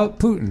for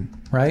Putin,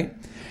 right?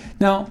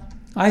 Now,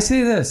 I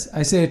say this.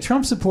 I say a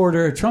Trump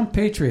supporter, a Trump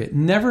patriot,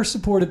 never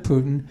supported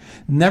Putin,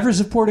 never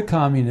supported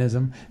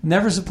communism,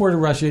 never supported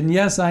Russia. And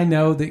yes, I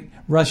know that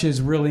Russia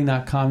is really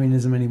not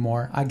communism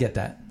anymore. I get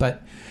that.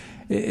 But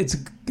it's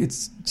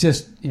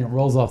just,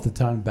 rolls off the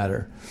tongue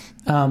better.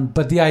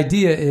 But the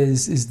idea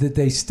is that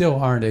they still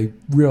aren't a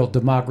real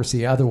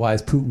democracy.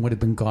 Otherwise, Putin would have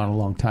been gone a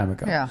long time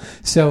ago. Yeah.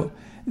 So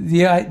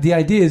the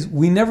idea is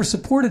we never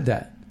supported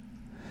that.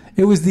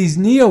 It was these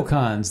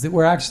neocons that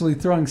were actually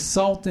throwing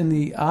salt in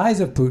the eyes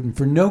of Putin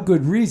for no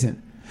good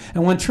reason.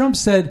 And when Trump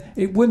said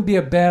it wouldn't be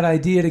a bad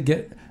idea to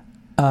get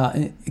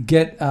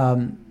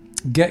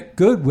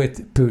good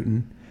with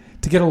Putin,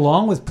 to get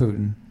along with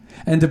Putin,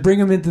 and to bring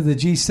him into the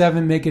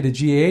G7, make it a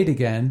G8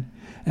 again,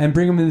 and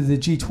bring him into the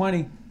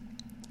G20,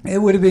 it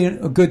would have been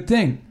a good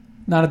thing,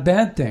 not a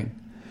bad thing,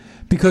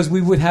 because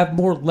we would have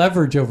more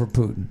leverage over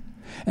Putin.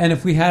 And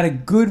if we had a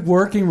good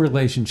working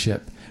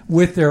relationship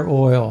with their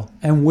oil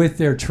and with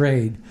their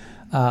trade,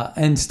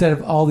 instead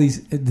of all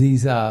these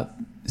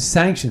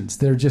sanctions,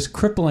 they're just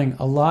crippling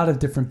a lot of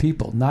different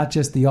people, not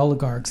just the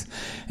oligarchs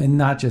and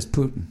not just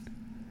Putin.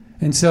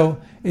 And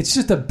so it's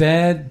just a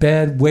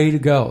bad way to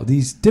go.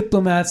 These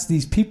diplomats,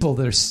 these people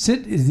that are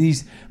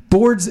these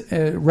boards,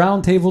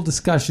 roundtable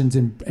discussions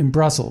in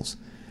Brussels,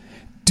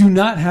 do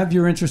not have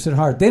your interest at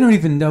heart. They don't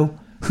even know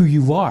who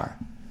you are.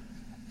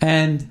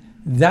 And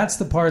that's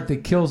the part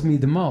that kills me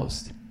the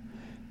most.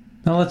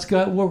 Now let's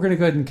go. We're going to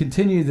go ahead and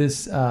continue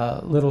this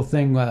little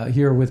thing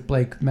here with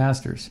Blake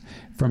Masters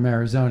from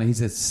Arizona.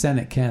 He's a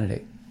Senate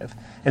candidate.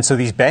 And so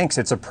these banks,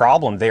 it's a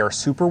problem. They are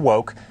super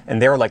woke,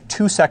 and they're like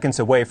 2 seconds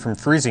away from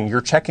freezing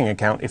your checking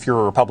account if you're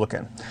a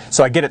Republican.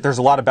 So I get it. There's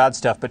a lot of bad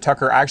stuff. But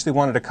Tucker, I actually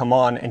wanted to come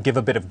on and give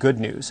a bit of good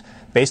news.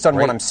 Based on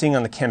what I'm seeing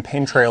on the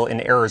campaign trail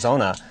in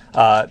Arizona,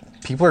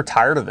 people are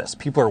tired of this.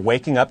 People are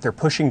waking up. They're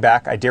pushing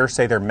back. I dare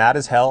say they're mad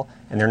as hell,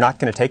 and they're not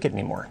going to take it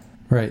anymore.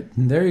 Right.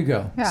 And there you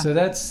go. Yeah. So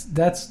that's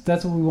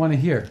what we want to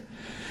hear.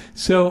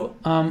 So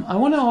I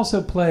want to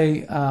also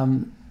play.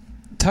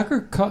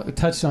 Tucker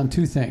touched on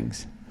two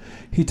things.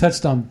 He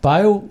touched on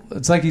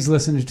it's like he's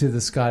listening to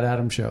the Scott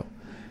Adams show.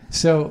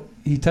 So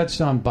he touched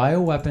on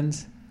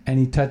bioweapons, and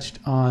he touched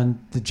on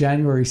the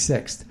January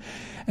 6th.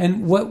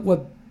 And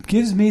what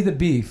gives me the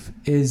beef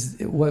is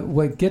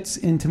what gets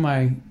into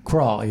my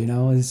crawl,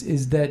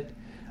 is that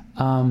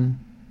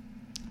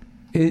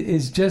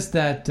is just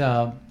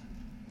that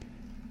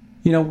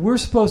we're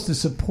supposed to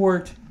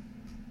support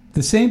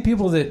the same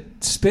people that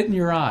spit in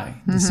your eye,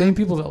 the same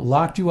people that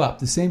locked you up,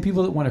 the same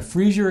people that want to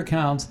freeze your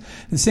accounts,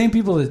 the same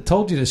people that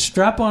told you to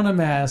strap on a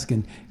mask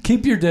and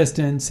keep your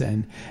distance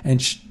and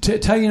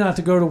tell you not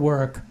to go to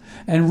work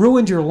and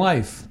ruined your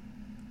life.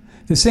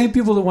 The same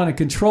people that want to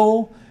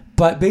control,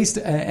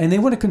 and they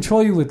want to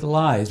control you with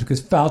lies because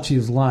Fauci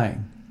is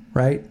lying,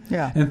 right?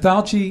 Yeah. And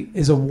Fauci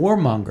is a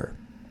warmonger,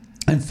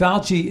 and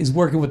Fauci is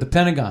working with the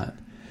Pentagon.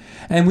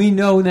 And we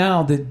know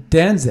now that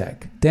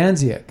Danzig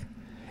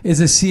is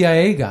a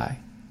CIA guy,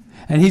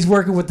 and he's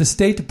working with the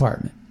State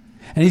Department,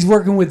 and he's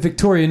working with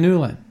Victoria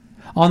Nuland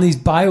on these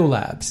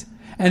biolabs,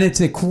 and it's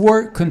a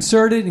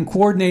concerted and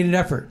coordinated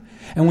effort.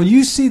 And when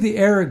you see the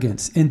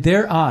arrogance in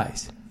their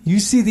eyes,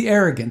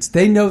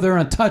 they know they're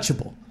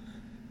untouchable.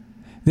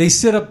 They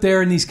sit up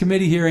there in these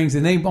committee hearings,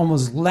 and they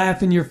almost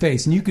laugh in your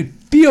face, and you could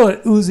feel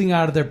it oozing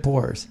out of their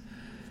pores.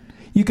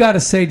 You got to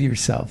say to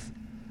yourself,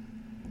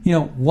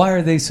 why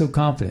are they so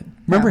confident?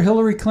 Remember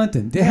Hillary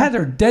Clinton? They had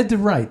her dead to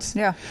rights.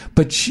 Yeah.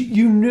 But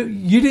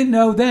you didn't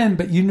know then,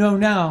 but you know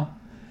now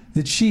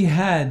that she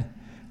had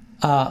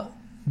the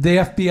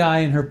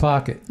FBI in her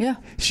pocket. Yeah.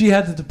 She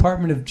had the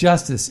Department of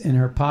Justice in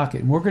her pocket.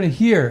 And we're going to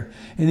hear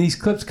in these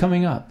clips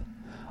coming up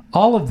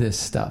all of this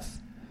stuff.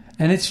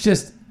 And it's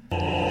just,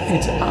 sorry.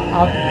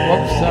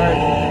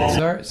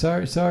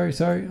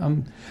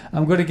 I'm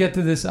going to get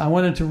to this. I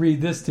wanted to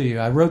read this to you.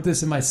 I wrote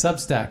this in my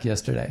Substack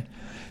yesterday.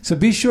 So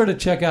be sure to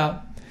check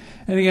out.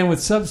 And again, with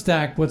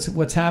Substack,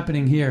 what's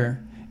happening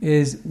here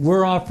is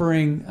we're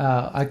offering,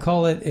 I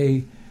call it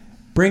a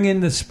Bring in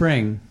the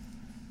Spring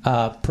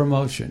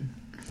promotion.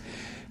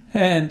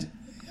 And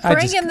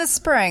Bring in the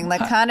spring.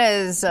 That kind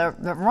of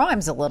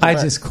rhymes a little bit.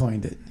 I just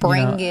coined it.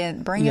 Bring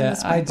in the spring.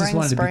 I just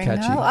wanted to be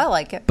catchy. No, I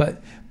like it.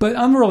 But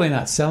I'm really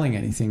not selling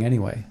anything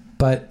anyway.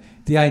 But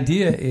the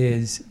idea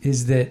is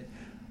that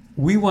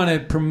we want to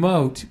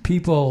promote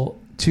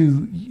people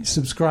to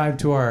subscribe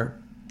to our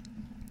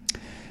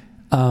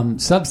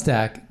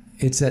Substack.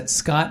 It's at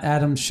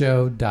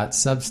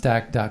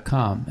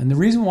scottadamsshow.substack.com. And the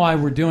reason why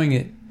we're doing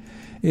it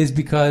is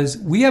because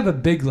we have a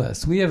big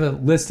list. We have a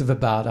list of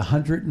about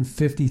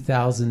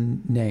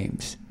 150,000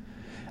 names.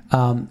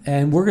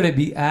 And we're going to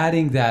be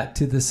adding that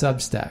to the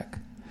Substack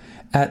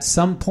at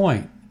some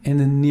point in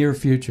the near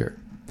future.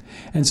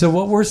 And so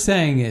what we're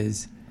saying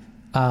is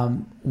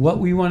what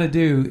we want to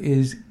do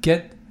is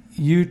get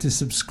you to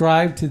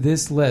subscribe to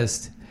this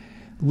list,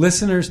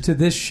 listeners to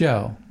this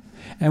show.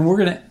 And we're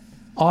going to,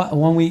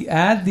 when we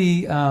add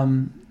the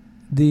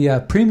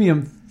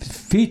premium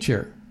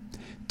feature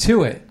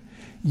to it,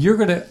 we're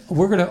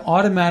gonna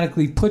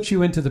automatically put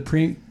you into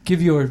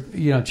give you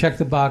a check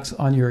the box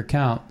on your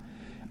account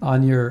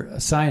on your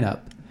sign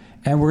up,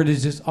 and we're gonna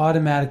just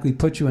automatically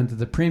put you into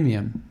the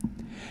premium,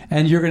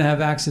 and you're gonna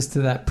have access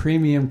to that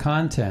premium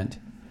content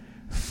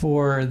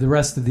for the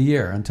rest of the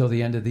year until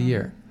the end of the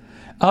year.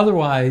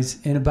 Otherwise,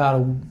 in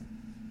about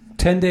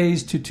 10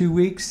 days to 2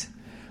 weeks,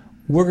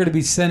 we're going to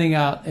be sending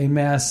out a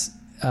mass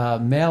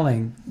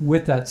mailing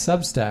with that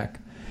Substack,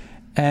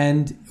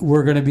 and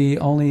we're going to be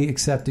only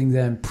accepting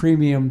then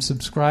premium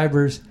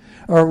subscribers,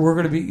 or we're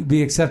going to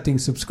be accepting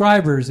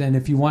subscribers, and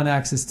if you want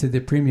access to the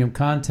premium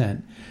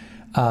content,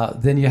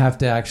 then you have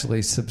to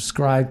actually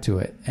subscribe to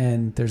it,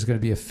 and there's going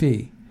to be a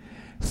fee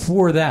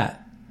for that.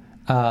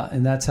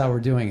 And that's how we're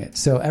doing it.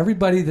 So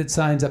everybody that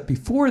signs up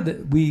before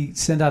we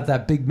send out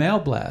that big mail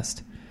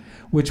blast,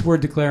 which we're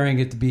declaring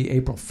it to be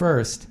April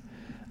 1st,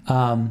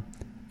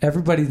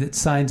 everybody that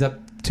signs up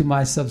to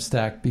my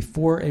Substack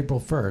before April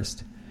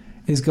 1st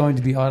is going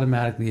to be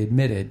automatically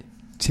admitted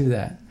to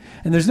that.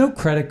 And there's no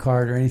credit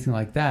card or anything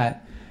like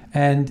that.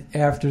 And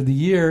after the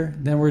year,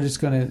 then we're just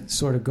going to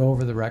sort of go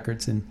over the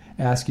records and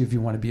ask you if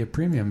you want to be a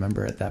premium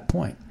member at that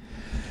point.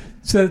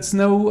 So it's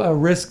no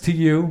risk to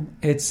you.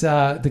 It's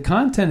the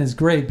content is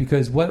great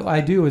because what I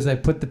do is I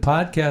put the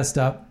podcast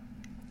up.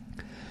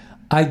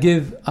 I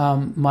give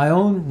my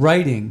own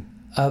writing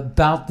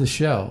about the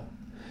show,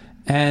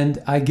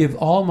 and I give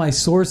all my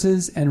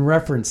sources and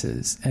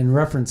references and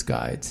reference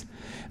guides,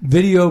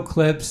 video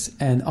clips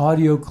and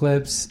audio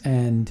clips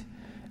and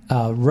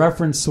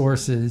reference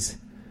sources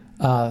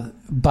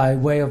by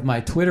way of my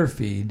Twitter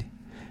feed.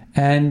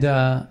 And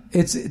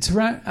it's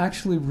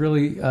actually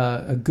really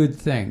a good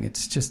thing.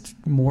 It's just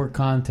more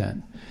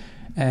content,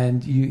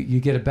 and you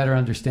get a better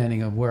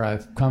understanding of where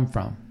I've come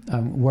from,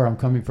 where I'm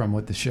coming from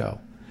with the show.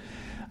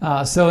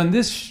 So in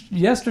this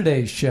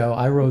yesterday's show,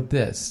 I wrote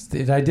this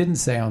that I didn't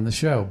say on the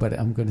show, but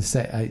I'm going to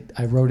say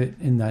I wrote it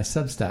in my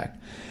Substack.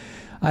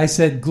 I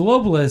said,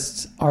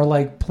 globalists are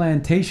like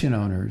plantation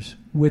owners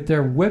with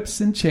their whips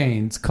and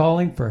chains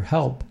calling for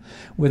help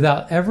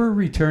without ever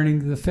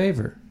returning the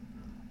favor.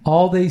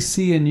 All they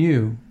see in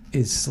you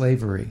is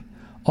slavery.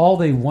 All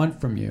they want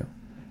from you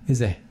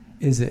is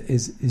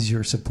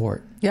your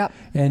support. Yep.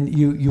 And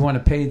you want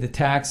to pay the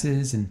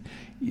taxes, and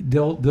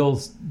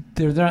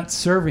they're not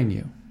serving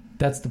you.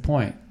 That's the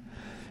point.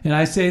 And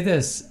I say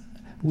this: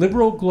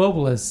 liberal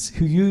globalists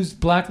who used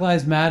Black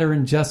Lives Matter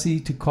and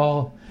Jussie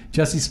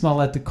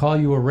Smollett to call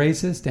you a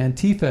racist,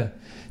 Antifa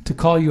to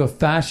call you a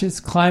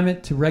fascist,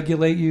 climate to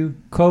regulate you,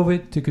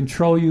 COVID to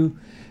control you,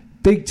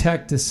 big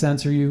tech to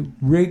censor you,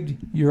 rigged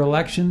your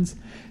elections,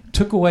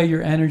 took away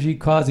your energy,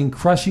 causing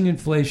crushing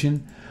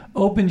inflation,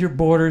 opened your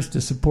borders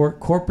to support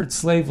corporate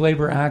slave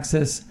labor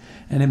access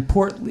and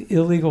import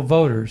illegal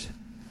voters,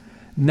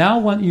 now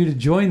want you to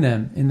join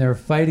them in their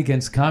fight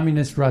against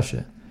communist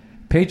Russia.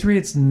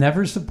 Patriots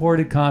never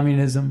supported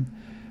communism,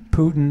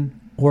 Putin,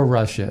 or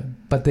Russia,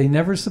 but they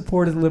never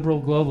supported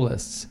liberal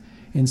globalists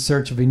in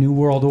search of a new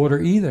world order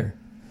either.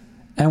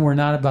 And we're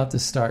not about to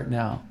start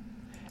now.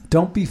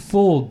 Don't be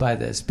fooled by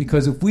this,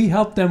 because if we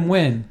help them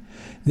win,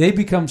 they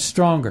become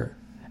stronger.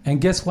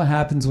 And guess what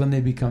happens when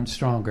they become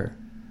stronger?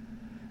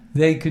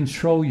 They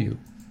control you.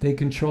 They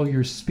control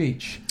your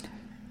speech.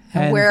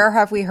 And where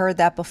have we heard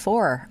that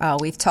before?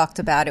 We've talked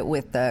about it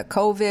with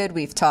COVID.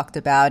 We've talked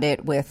about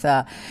it with,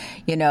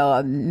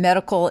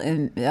 medical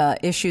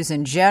issues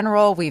in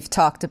general. We've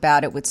talked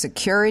about it with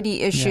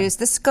security issues. Yeah.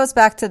 This goes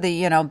back to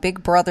the,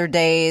 Big Brother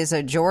days,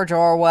 George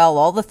Orwell,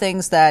 all the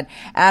things that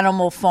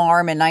Animal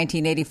Farm in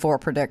 1984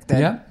 predicted.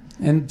 Yeah,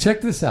 and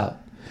check this out.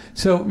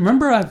 So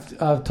remember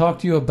I've talked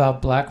to you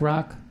about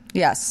BlackRock?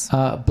 Yes.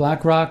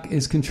 BlackRock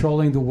is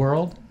controlling the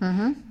world.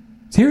 Mm-hmm.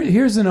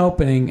 Here's an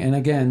opening, and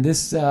again,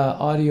 this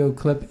audio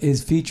clip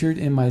is featured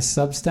in my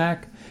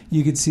Substack.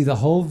 You can see the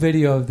whole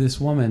video of this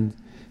woman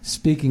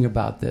speaking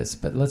about this,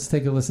 but let's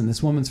take a listen.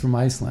 This woman's from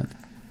Iceland.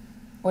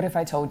 What if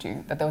I told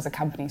you that there was a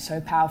company so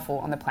powerful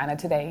on the planet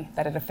today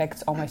that it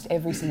affects almost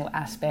every single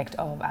aspect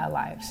of our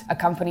lives? A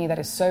company that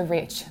is so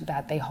rich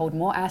that they hold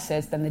more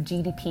assets than the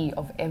GDP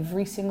of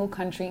every single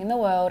country in the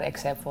world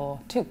except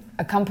for 2.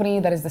 A company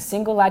that is the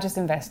single largest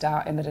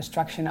investor in the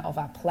destruction of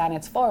our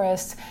planet's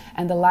forests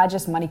and the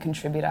largest money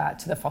contributor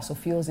to the fossil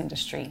fuels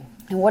industry.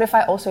 And what if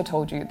I also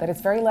told you that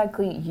it's very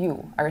likely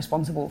you are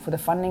responsible for the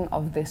funding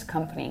of this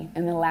company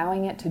and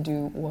allowing it to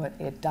do what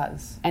it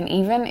does? And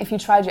even if you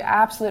tried your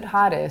absolute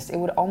hardest, it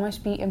would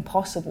almost be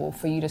impossible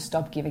for you to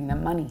stop giving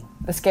them money.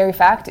 The scary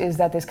fact is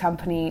that this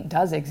company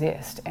does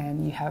exist,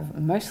 and you have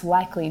most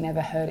likely never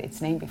heard its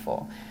name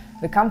before.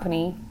 The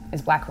company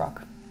is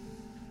BlackRock.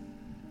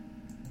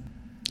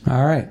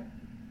 All right.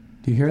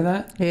 Do you hear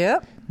that?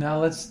 Yep. Now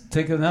let's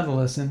take another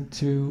listen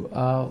to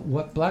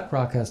what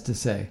BlackRock has to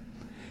say.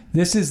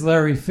 This is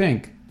Larry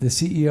Fink, the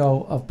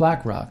CEO of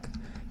BlackRock.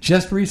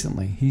 Just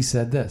recently, he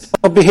said this.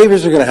 Well,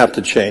 behaviors are going to have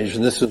to change,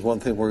 and this is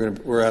one thing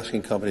we're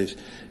asking companies.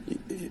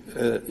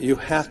 You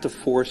have to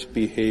force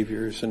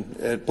behaviors, and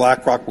at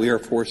BlackRock, we are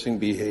forcing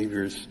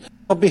behaviors.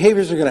 Well,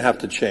 behaviors are going to have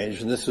to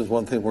change, and this is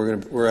one thing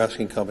we're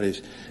asking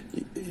companies.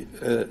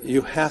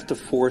 You have to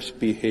force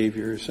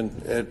behaviors,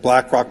 and at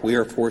BlackRock, we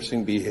are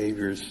forcing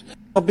behaviors.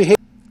 Well,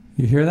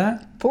 You hear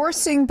that?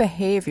 Forcing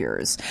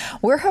behaviors.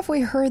 Where have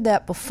we heard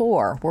that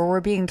before, where we're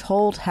being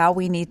told how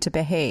we need to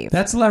behave?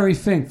 That's Larry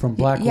Fink from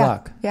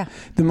BlackRock. Yeah.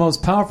 The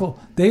most powerful.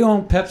 They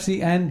own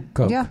Pepsi and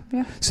Coke. Yeah.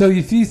 So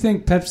if you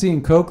think Pepsi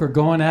and Coke are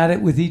going at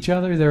it with each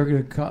other,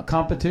 they're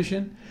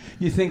competition,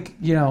 you think,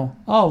 oh,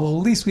 well,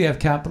 at least we have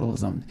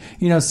capitalism.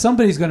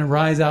 Somebody's going to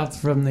rise out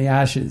from the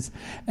ashes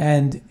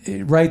and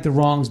right the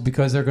wrongs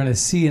because they're going to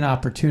see an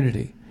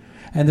opportunity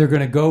and they're going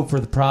to go for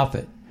the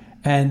profit.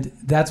 And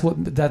that's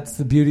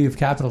the beauty of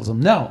capitalism.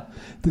 No,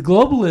 the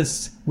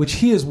globalists, which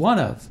he is one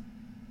of,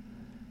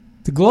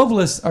 the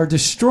globalists are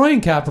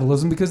destroying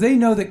capitalism because they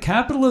know that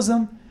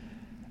capitalism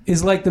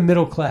is like the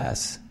middle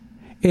class.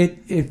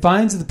 It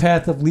finds the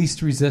path of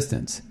least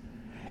resistance.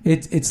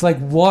 It's like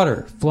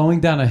water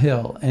flowing down a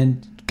hill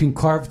and can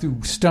carve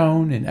through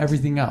stone and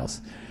everything else.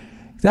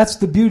 That's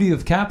the beauty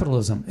of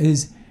capitalism,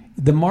 is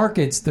the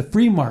markets, the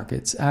free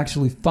markets,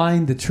 actually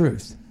find the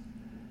truth.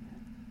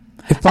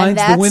 It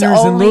finds the winners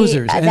and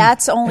losers. And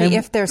that's only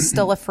if there's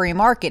still a free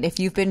market. If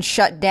you've been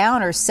shut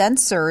down or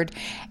censored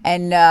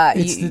and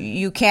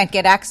you can't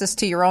get access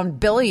to your own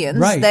billions,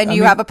 then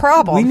you have a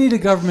problem. We need a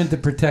government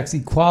that protects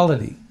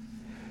equality.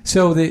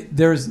 So that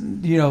there's,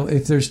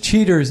 if there's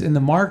cheaters in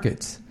the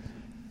markets,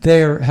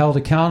 they're held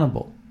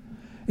accountable.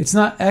 It's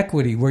not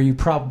equity where you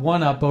prop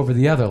one up over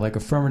the other, like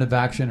affirmative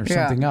action or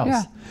something else.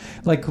 Yeah.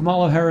 Like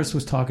Kamala Harris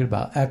was talking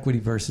about equity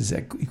versus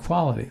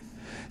equality.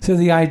 So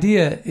the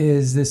idea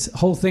is this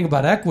whole thing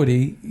about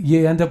equity,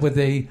 you end up with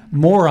a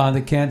moron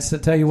that can't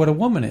tell you what a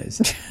woman is.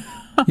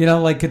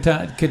 Like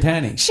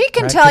Katani. She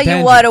can tell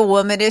you what a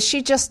woman is.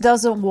 She just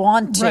doesn't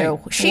want to.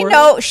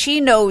 Right.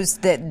 She knows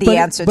that the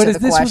answer to the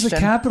question.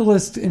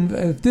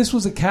 If this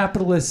was a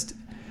capitalist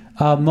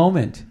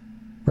moment,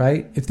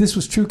 right? If this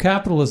was true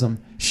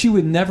capitalism, she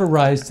would never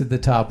rise to the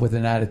top with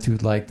an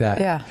attitude like that.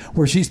 Yeah.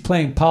 Where she's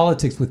playing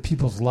politics with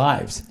people's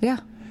lives. Yeah.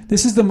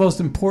 This is the most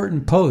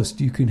important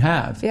post you can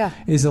have. Yeah.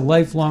 Is a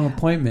lifelong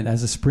appointment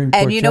as a Supreme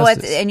Court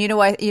justice. And you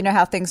know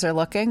how things are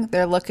looking?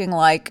 They're looking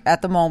like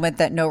at the moment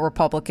that no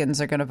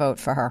Republicans are going to vote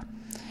for her.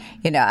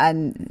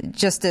 And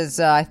just as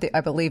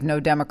I believe no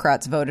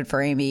Democrats voted for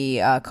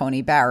Amy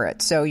Coney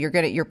Barrett. So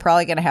you're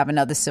probably going to have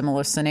another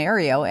similar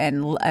scenario.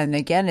 And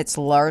again, it's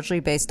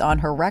largely based on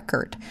her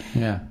record.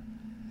 Yeah.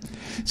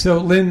 So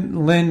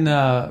Lynn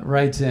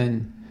writes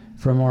in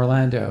from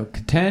Orlando,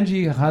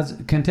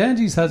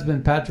 Ketanji's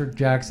husband, Patrick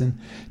Jackson,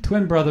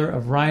 twin brother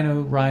of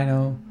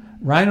Rhino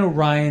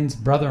Ryan's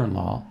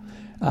brother-in-law,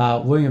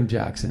 William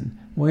Jackson.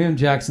 William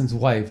Jackson's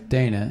wife,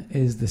 Dana,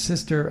 is the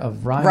sister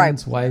of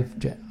Ryan's wife.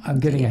 I'm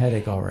getting a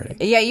headache already.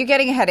 Yeah, you're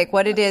getting a headache.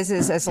 What it is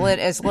as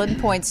Lynn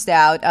points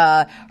out,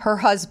 her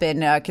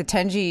husband,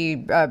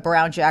 Ketanji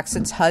Brown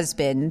Jackson's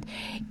husband,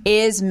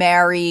 is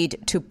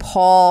married to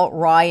Paul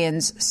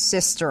Ryan's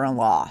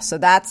sister-in-law. So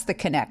that's the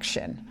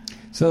connection.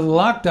 So the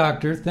Lock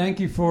Doctor, thank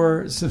you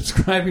for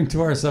subscribing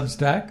to our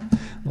Substack,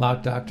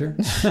 Lock Doctor.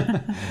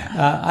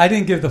 I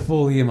didn't give the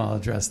full email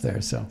address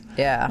there, so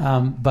yeah.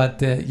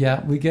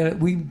 We get it.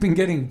 We've been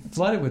getting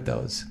flooded with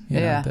those.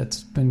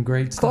 That's been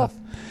great stuff.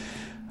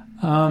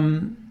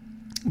 Cool.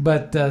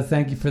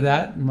 Thank you for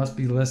that. You must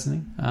be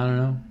listening. I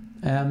don't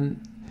know.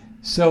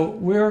 So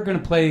we're going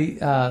to play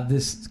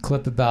this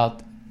clip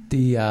about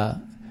the.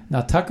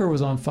 Now Tucker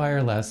was on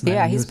fire last night.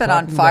 Yeah, he's been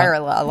on fire a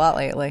lot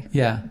lately.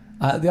 Yeah.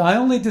 I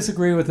only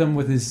disagree with him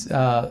with his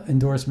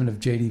endorsement of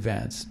J.D.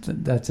 Vance.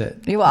 That's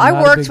it. Well, I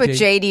worked with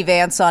J.D.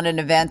 Vance on an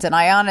event, and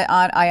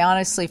I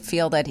honestly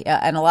feel that,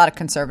 and a lot of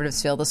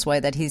conservatives feel this way,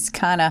 that he's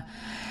kind of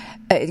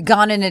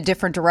gone in a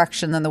different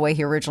direction than the way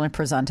he originally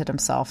presented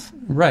himself.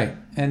 Right.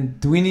 And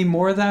do we need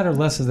more of that or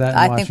less of that in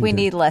Washington? I think we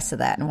need less of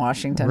that in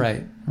Washington.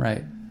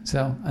 Right.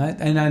 So,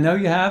 and I know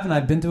you have, and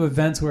I've been to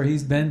events where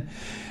he's been,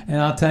 and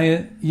I'll tell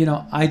you,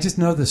 I just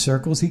know the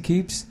circles he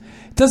keeps.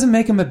 It doesn't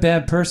make him a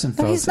bad person,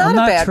 folks. He's not I'm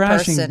not a bad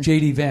trashing person.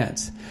 J.D.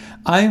 Vance.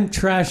 I'm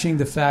trashing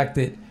the fact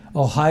that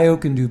Ohio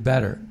can do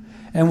better.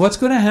 And what's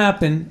going to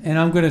happen, and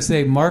I'm going to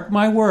say, mark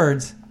my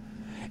words,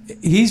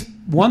 he's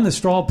won the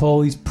straw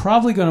poll. He's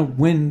probably going to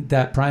win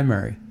that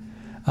primary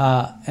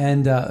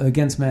and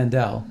against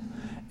Mandel.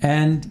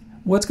 And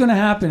what's going to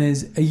happen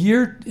is a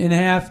year and a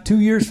half, 2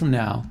 years from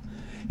now,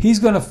 he's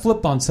going to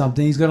flip on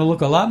something. He's going to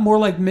look a lot more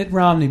like Mitt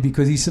Romney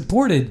because he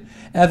supported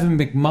Evan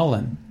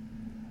McMullin.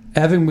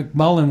 Evan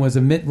McMullin was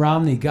a Mitt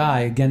Romney guy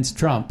against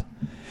Trump.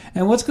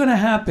 And what's going to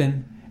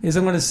happen is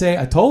I'm going to say,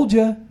 I told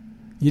you,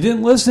 you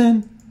didn't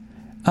listen.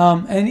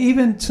 And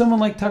even someone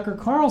like Tucker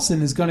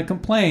Carlson is going to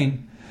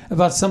complain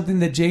about something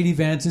that J.D.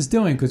 Vance is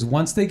doing because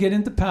once they get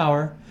into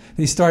power,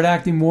 they start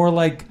acting more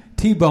like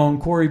T-Bone,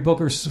 Cory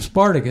Booker,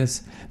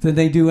 Spartacus than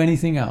they do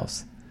anything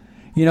else.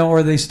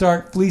 Or they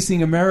start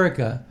fleecing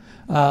America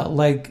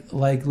like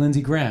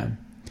Lindsey Graham.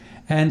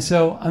 And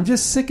so I'm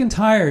just sick and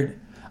tired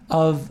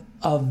of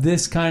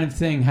this kind of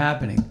thing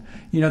happening.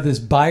 This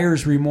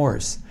buyer's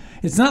remorse.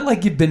 It's not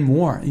like you've been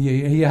warned.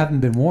 You haven't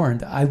been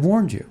warned. I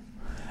warned you.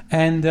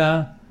 And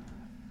I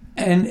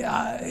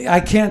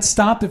can't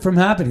stop it from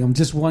happening. I'm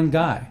just one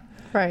guy.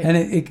 Right.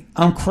 And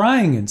I'm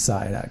crying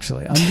inside,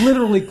 actually. I'm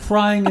literally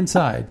crying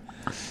inside.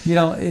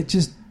 It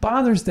just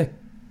bothers the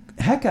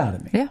heck out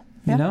of me. Yeah.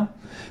 You know?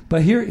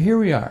 But here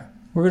we are.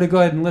 We're going to go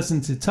ahead and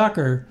listen to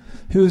Tucker,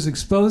 who's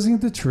exposing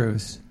the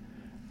truth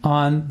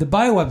on the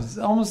bioweapons. It's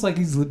almost like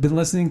he's been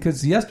listening,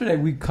 because yesterday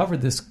we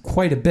covered this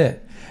quite a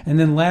bit. And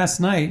then last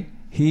night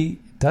he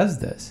does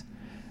this.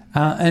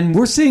 And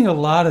we're seeing a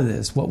lot of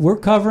this. What we're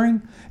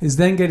covering is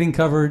then getting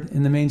covered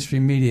in the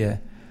mainstream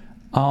media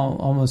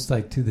almost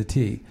like to the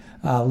T.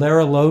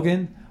 Lara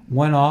Logan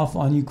went off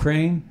on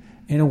Ukraine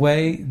in a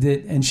way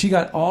that, and she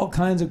got all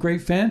kinds of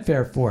great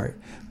fanfare for it.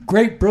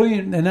 Great,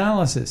 brilliant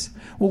analysis.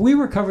 Well, we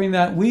were covering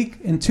that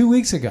 2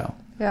 weeks ago.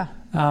 Yeah.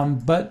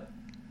 But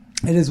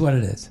it is what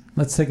it is.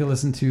 Let's take a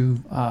listen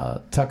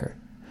to Tucker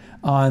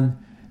on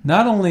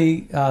not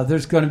only,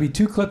 there's going to be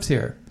 2 clips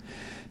here.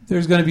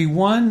 There's going to be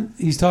one,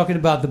 he's talking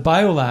about the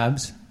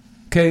biolabs.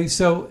 Okay,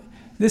 so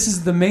this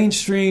is the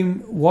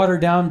mainstream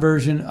watered-down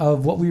version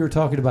of what we were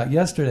talking about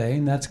yesterday,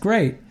 and that's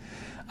great.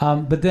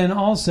 But then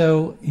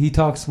also he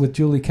talks with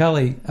Julie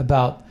Kelly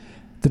about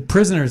the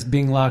prisoners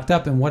being locked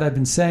up, and what I've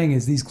been saying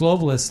is these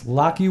globalists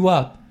lock you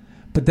up,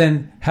 but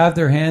then have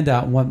their hand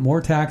out and want more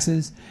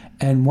taxes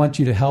and want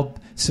you to help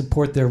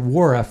support their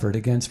war effort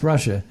against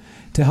Russia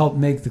to help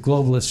make the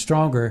globalists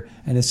stronger.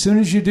 And as soon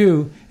as you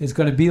do, it's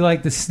going to be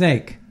like the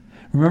snake.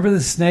 Remember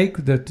the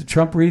snake? The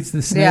Trump reads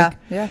the snake?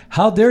 Yeah.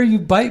 How dare you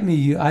bite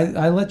me?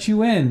 I let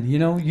you in. You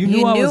know, you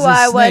knew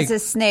I was a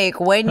snake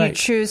when you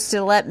choose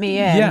to let me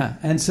in. Yeah,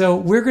 and so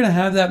we're going to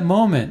have that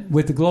moment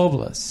with the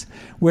globalists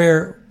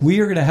where we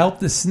are going to help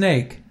the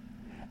snake,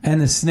 and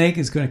the snake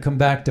is going to come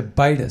back to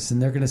bite us, and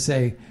they're going to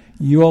say,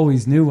 you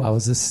always knew I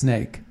was a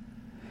snake.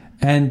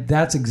 And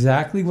that's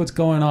exactly what's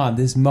going on.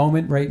 This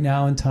moment right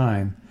now in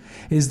time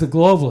is the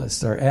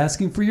globalists are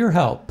asking for your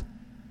help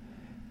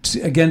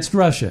against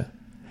Russia.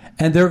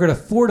 And they're going to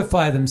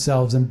fortify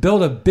themselves and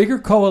build a bigger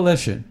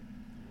coalition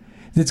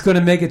that's going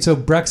to make it so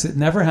Brexit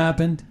never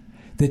happened,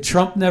 that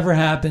Trump never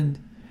happened,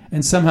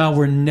 and somehow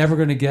we're never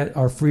going to get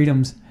our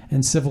freedoms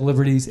and civil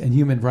liberties and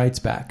human rights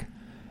back.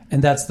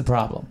 And that's the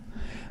problem.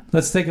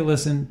 Let's take a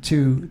listen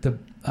to the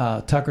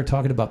Tucker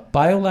talking about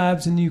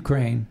biolabs in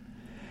Ukraine,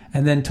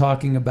 and then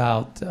talking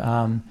about,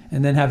 and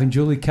then having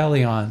Julie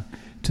Kelly on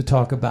to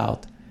talk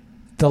about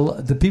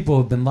the people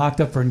who have been locked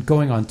up for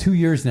going on 2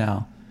 years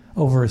now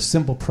over a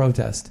simple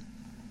protest.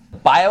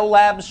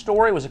 Biolab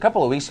story was a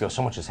couple of weeks ago.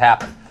 So much has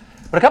happened.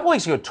 But a couple of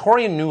weeks ago,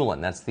 Toria Nuland,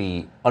 that's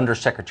the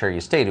Undersecretary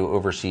of State who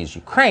oversees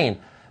Ukraine,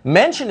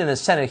 mentioned in a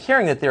Senate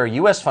hearing that there are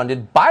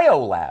U.S.-funded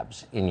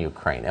biolabs in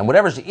Ukraine. And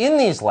whatever's in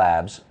these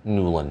labs,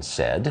 Nuland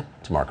said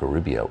to Marco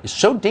Rubio, is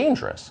so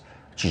dangerous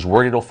that she's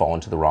worried it'll fall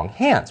into the wrong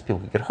hands. People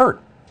could get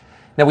hurt.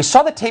 Now, we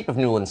saw the tape of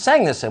Nuland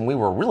saying this, and we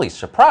were really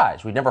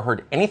surprised. We'd never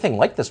heard anything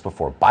like this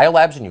before.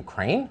 Biolabs in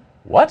Ukraine?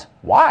 What?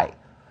 Why?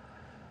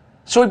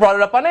 So we brought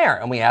it up on air,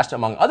 and we asked,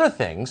 among other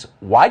things,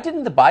 why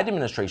didn't the Biden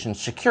administration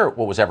secure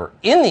what was ever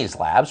in these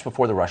labs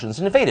before the Russians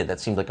invaded? That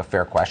seemed like a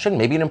fair question,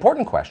 maybe an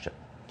important question.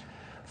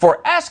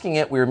 For asking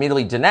it, we were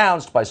immediately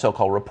denounced by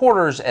so-called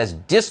reporters as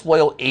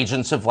disloyal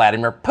agents of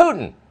Vladimir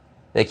Putin.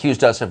 They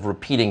accused us of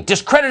repeating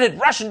discredited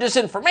Russian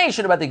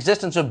disinformation about the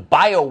existence of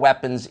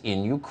bioweapons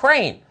in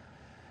Ukraine.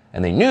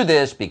 And they knew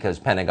this because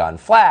Pentagon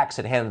Flax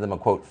had handed them a,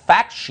 quote,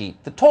 fact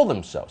sheet that told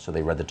them so. So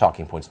they read the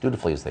talking points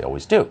dutifully, as they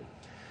always do.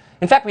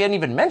 In fact, we hadn't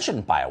even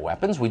mentioned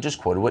bioweapons. We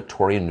just quoted what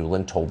Toria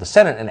Nuland told the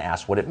Senate and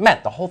asked what it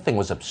meant. The whole thing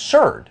was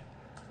absurd.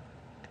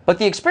 But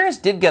the experience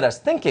did get us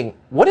thinking,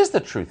 what is the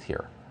truth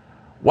here?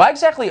 Why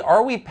exactly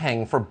are we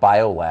paying for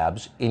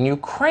biolabs in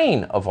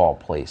Ukraine, of all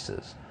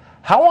places?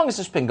 How long has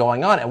this been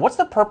going on, and what's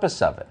the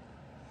purpose of it?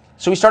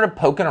 So we started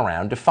poking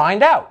around to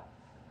find out.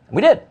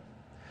 We did.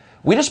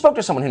 We just spoke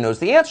to someone who knows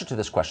the answer to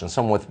this question,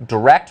 someone with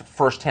direct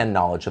first-hand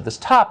knowledge of this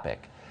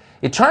topic.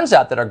 It turns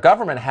out that our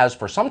government has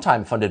for some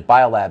time funded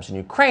biolabs in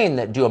Ukraine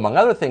that do, among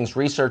other things,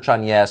 research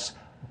on, yes,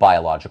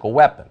 biological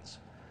weapons.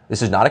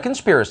 This is not a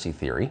conspiracy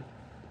theory.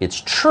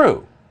 It's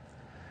true.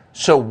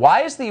 So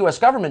why is the U.S.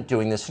 government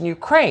doing this in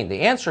Ukraine?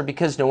 The answer,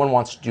 because no one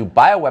wants to do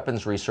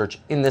bioweapons research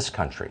in this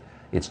country.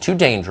 It's too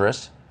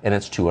dangerous and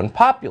it's too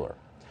unpopular.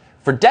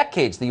 For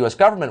decades, the U.S.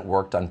 government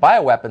worked on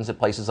bioweapons at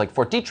places like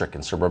Fort Detrick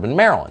in suburban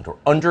Maryland, or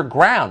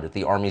underground at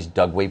the Army's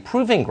Dugway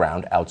Proving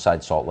Ground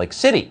outside Salt Lake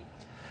City.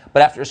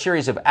 But after a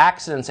series of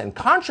accidents and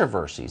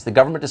controversies, the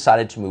government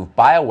decided to move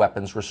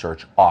bioweapons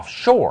research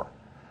offshore.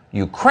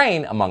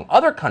 Ukraine, among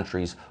other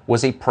countries,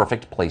 was a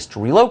perfect place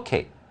to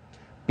relocate.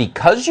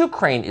 Because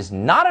Ukraine is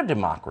not a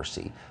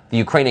democracy, the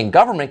Ukrainian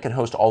government can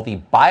host all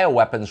the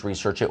bioweapons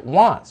research it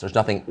wants. There's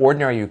nothing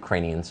ordinary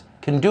Ukrainians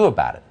can do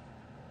about it.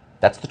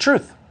 That's the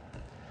truth.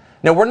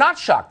 Now, we're not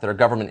shocked that our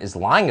government is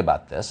lying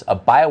about this. A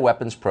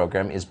bioweapons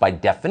program is by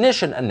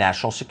definition a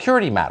national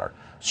security matter,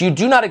 so you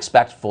do not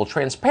expect full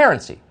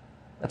transparency.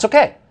 That's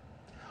okay.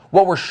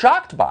 What we're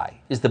shocked by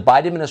is the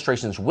Biden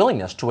administration's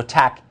willingness to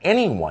attack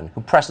anyone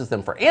who presses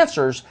them for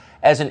answers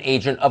as an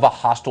agent of a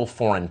hostile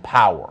foreign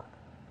power.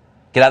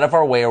 Get out of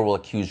our way or we'll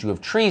accuse you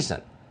of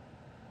treason.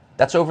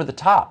 That's over the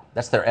top.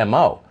 That's their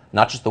MO.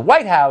 Not just the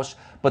White House,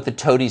 but the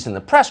toadies in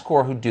the press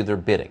corps who do their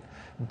bidding.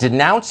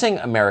 denouncing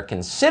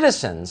American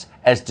citizens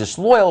as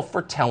disloyal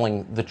for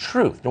telling the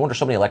truth. No wonder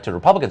so many elected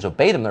Republicans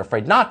obey them. They're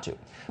afraid not to.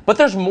 But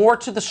there's more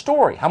to the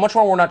story. How much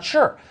more, we're not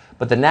sure.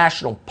 But the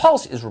National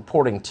Pulse is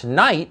reporting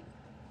tonight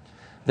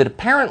that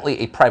apparently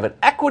a private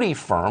equity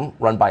firm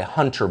run by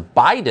Hunter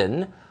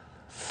Biden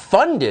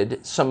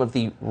funded some of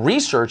the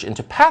research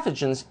into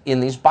pathogens in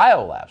these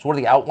biolabs. What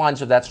are the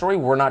outlines of that story?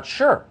 We're not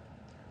sure.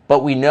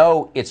 But we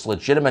know it's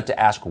legitimate to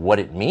ask what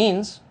it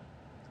means.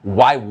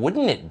 Why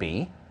wouldn't it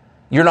be?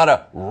 You're not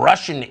a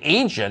Russian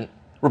agent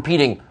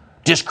repeating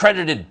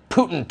discredited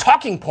Putin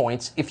talking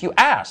points if you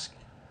ask.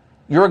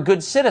 You're a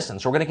good citizen,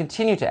 so we're going to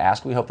continue to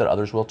ask. We hope that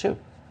others will too.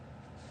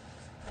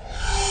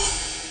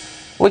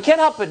 We can't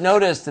help but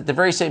notice that the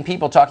very same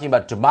people talking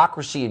about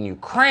democracy in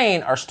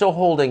Ukraine are still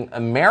holding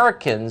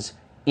Americans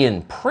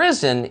in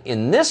prison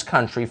in this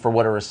country for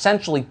what are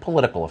essentially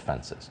political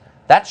offenses.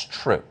 That's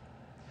true.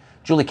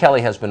 Julie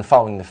Kelly has been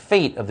following the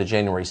fate of the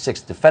January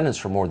 6th defendants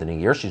for more than a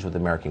year. She's with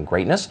American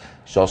Greatness.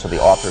 She's also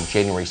the author of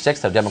January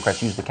 6th, How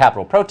Democrats Used the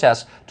Capitol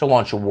Protests to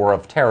Launch a War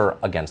of Terror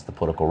Against the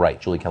Political Right.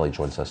 Julie Kelly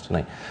joins us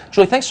tonight.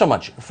 Julie, thanks so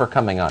much for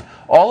coming on.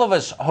 All of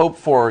us hope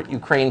for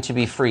Ukraine to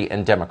be free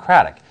and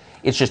democratic.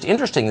 It's just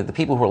interesting that the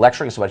people who are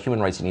lecturing us about human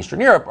rights in Eastern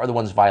Europe are the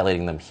ones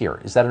violating them here.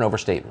 Is that an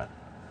overstatement?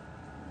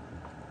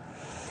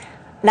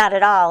 Not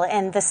at all.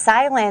 And the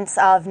silence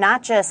of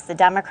not just the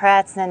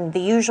Democrats and the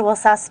usual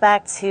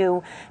suspects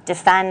who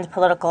defend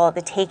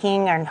the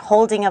taking and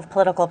holding of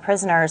political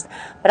prisoners,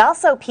 but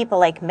also people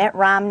like Mitt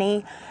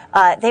Romney,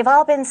 they've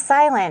all been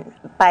silent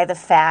in the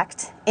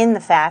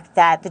fact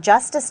that the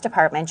Justice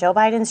Department, Joe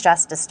Biden's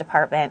Justice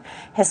Department,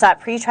 has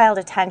sought pretrial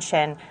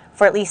detention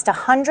for at least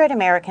 100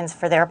 Americans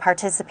for their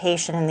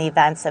participation in the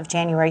events of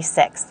January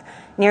 6th.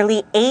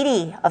 Nearly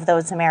 80 of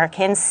those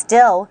Americans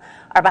still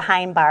are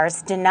behind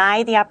bars,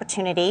 deny the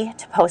opportunity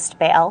to post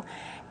bail,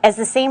 as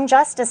the same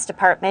Justice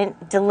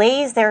Department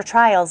delays their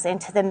trials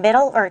into the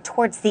middle or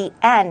towards the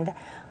end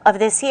of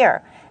this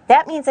year.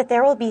 That means that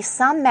there will be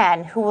some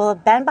men who will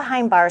have been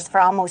behind bars for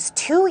almost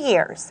 2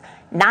 years,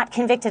 not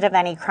convicted of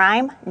any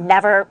crime,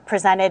 never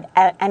presented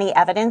any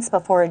evidence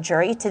before a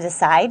jury to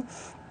decide,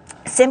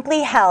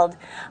 simply held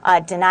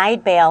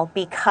denied bail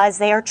because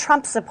they are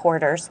Trump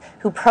supporters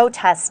who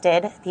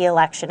protested the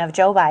election of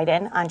Joe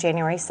Biden on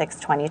January 6,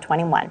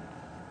 2021.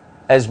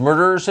 As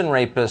murderers and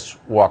rapists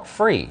walk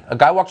free, a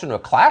guy walked into a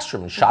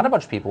classroom and shot a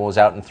bunch of people and was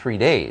out in 3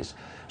 days.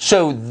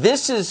 So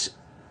this is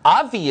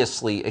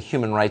obviously a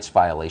human rights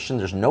violation.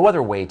 There's no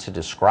other way to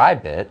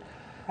describe it.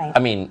 Right. I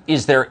mean,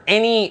 is there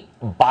any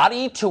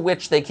body to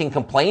which they can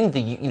complain?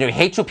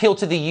 Hate to appeal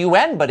to the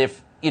UN, but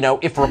if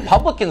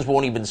Republicans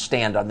won't even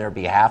stand on their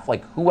behalf,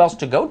 like who else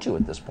to go to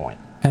at this point?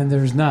 And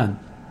there's none.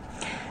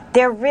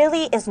 There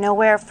really is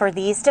nowhere for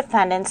these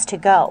defendants to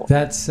go.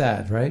 That's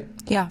sad, right?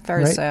 Yeah,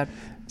 very sad.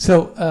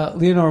 So,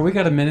 Leonora, we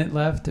got a minute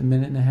left, a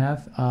minute and a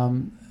half.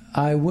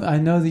 I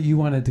know that you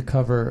wanted to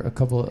cover a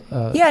couple.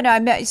 I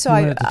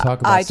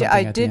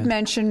did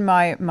mention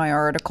my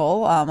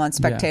article on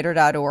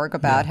Spectator.org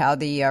about how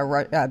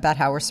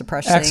we're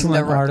suppressing.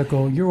 Excellent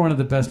article. You're one of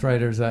the best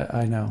writers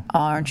I know.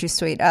 Aren't you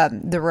sweet?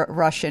 The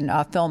Russian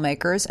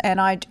filmmakers, and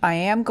I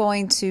am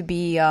going to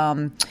be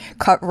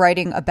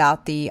writing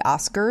about the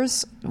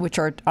Oscars, which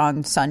are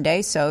on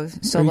Sunday. So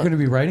are you going to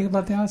be writing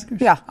about the Oscars?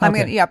 Yeah, I'm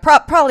going. Yeah,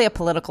 probably a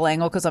political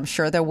angle because I'm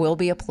sure there will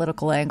be a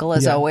political angle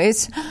as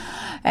always.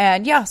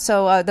 And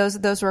so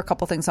those were a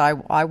couple things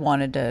I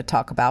wanted to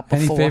talk about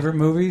before. Any favorite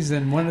movies?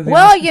 And one of the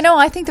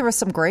I think there were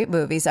some great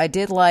movies. I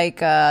did like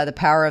The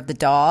Power of the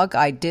Dog.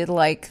 I did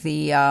like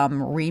the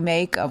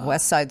remake of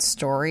West Side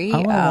Story. I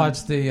want to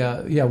watch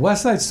the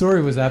West Side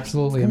Story was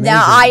absolutely amazing.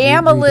 Now I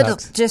am a little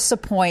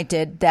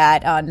disappointed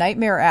that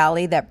Nightmare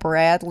Alley, that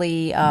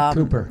Bradley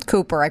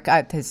Cooper,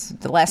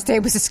 the last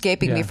name was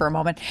escaping me for a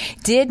moment,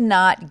 did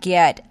not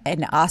get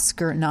an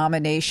Oscar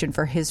nomination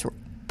for his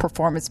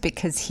performance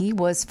because he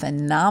was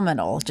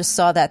phenomenal. Just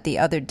saw that the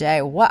other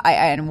day. What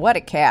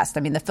a cast.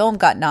 I mean, the film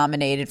got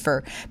nominated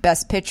for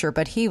Best Picture,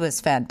 but he was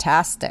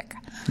fantastic.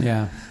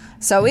 Yeah.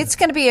 So it's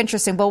going to be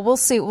interesting, but we'll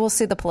see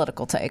the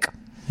political take.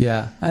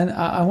 Yeah, and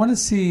I want to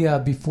see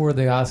before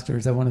the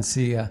Oscars. I want to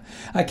see.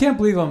 I can't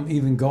believe I'm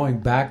even going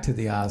back to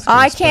the Oscars.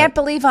 I can't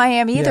believe I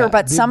am either.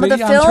 But some of the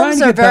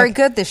films are very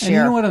good this year. And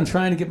you know what? I'm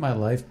trying to get my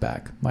life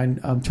back.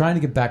 I'm trying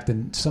to get back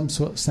to some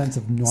sense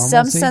of normalcy.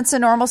 Some sense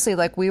of normalcy,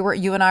 like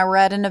you and I were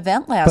at an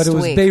event last week. But it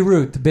was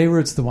Beirut.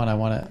 Beirut's the one I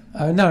want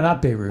to. No,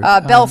 not Beirut.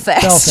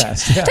 Belfast.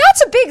 Belfast. Yeah.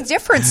 That's a big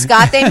difference,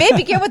 Scott. They may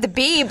begin with a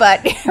B,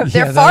 but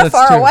they're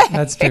far away.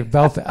 That's true.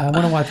 Belfast. I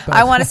want to watch Belfast.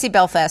 I want to see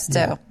Belfast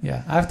too.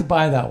 Yeah, I have to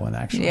buy that one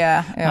actually.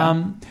 Yeah.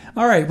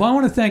 All right. Well, I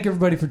want to thank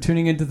everybody for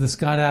tuning into the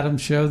Scott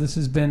Adams Show. This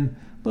has been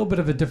a little bit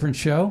of a different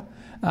show.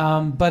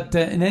 But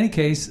in any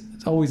case,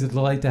 it's always a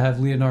delight to have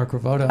Leonora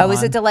Cravota on.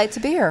 Always a delight to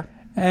be here.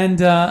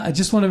 And I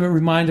just want to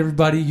remind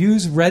everybody,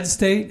 use Red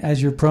State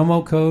as your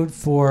promo code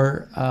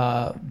for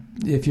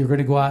if you're going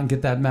to go out and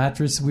get that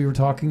mattress we were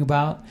talking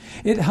about.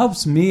 It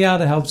helps me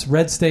out. It helps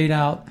Red State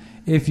out.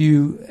 if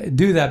you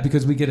do that,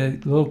 because we get a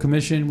little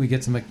commission, we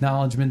get some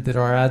acknowledgement that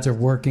our ads are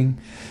working.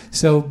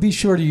 So be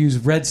sure to use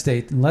Red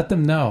State and let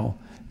them know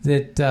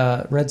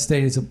that Red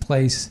State is a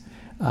place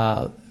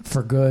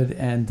for good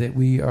and that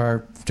we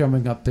are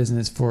drumming up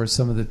business for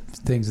some of the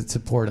things that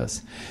support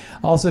us.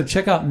 Also,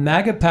 check out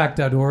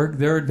MAGAPAC.org.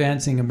 They're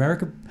advancing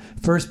America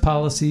First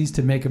policies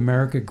to make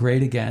America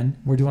great again.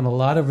 We're doing a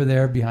lot over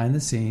there behind the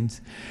scenes.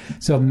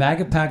 So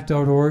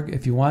MAGAPAC.org,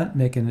 if you want,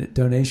 make a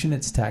donation.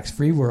 It's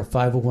tax-free. We're a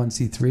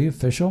 501c3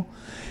 official.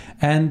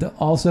 And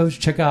also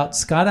check out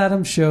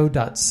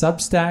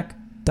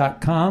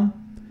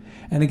scottadamshow.substack.com.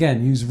 And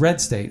again, use Red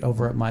State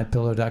over at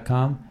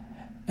mypillow.com.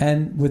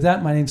 And with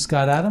that, my name's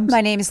Scott Adams.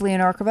 My name is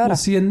Leonora Cravetta. We'll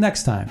see you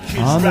next time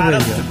on the radio.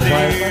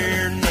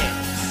 Bye.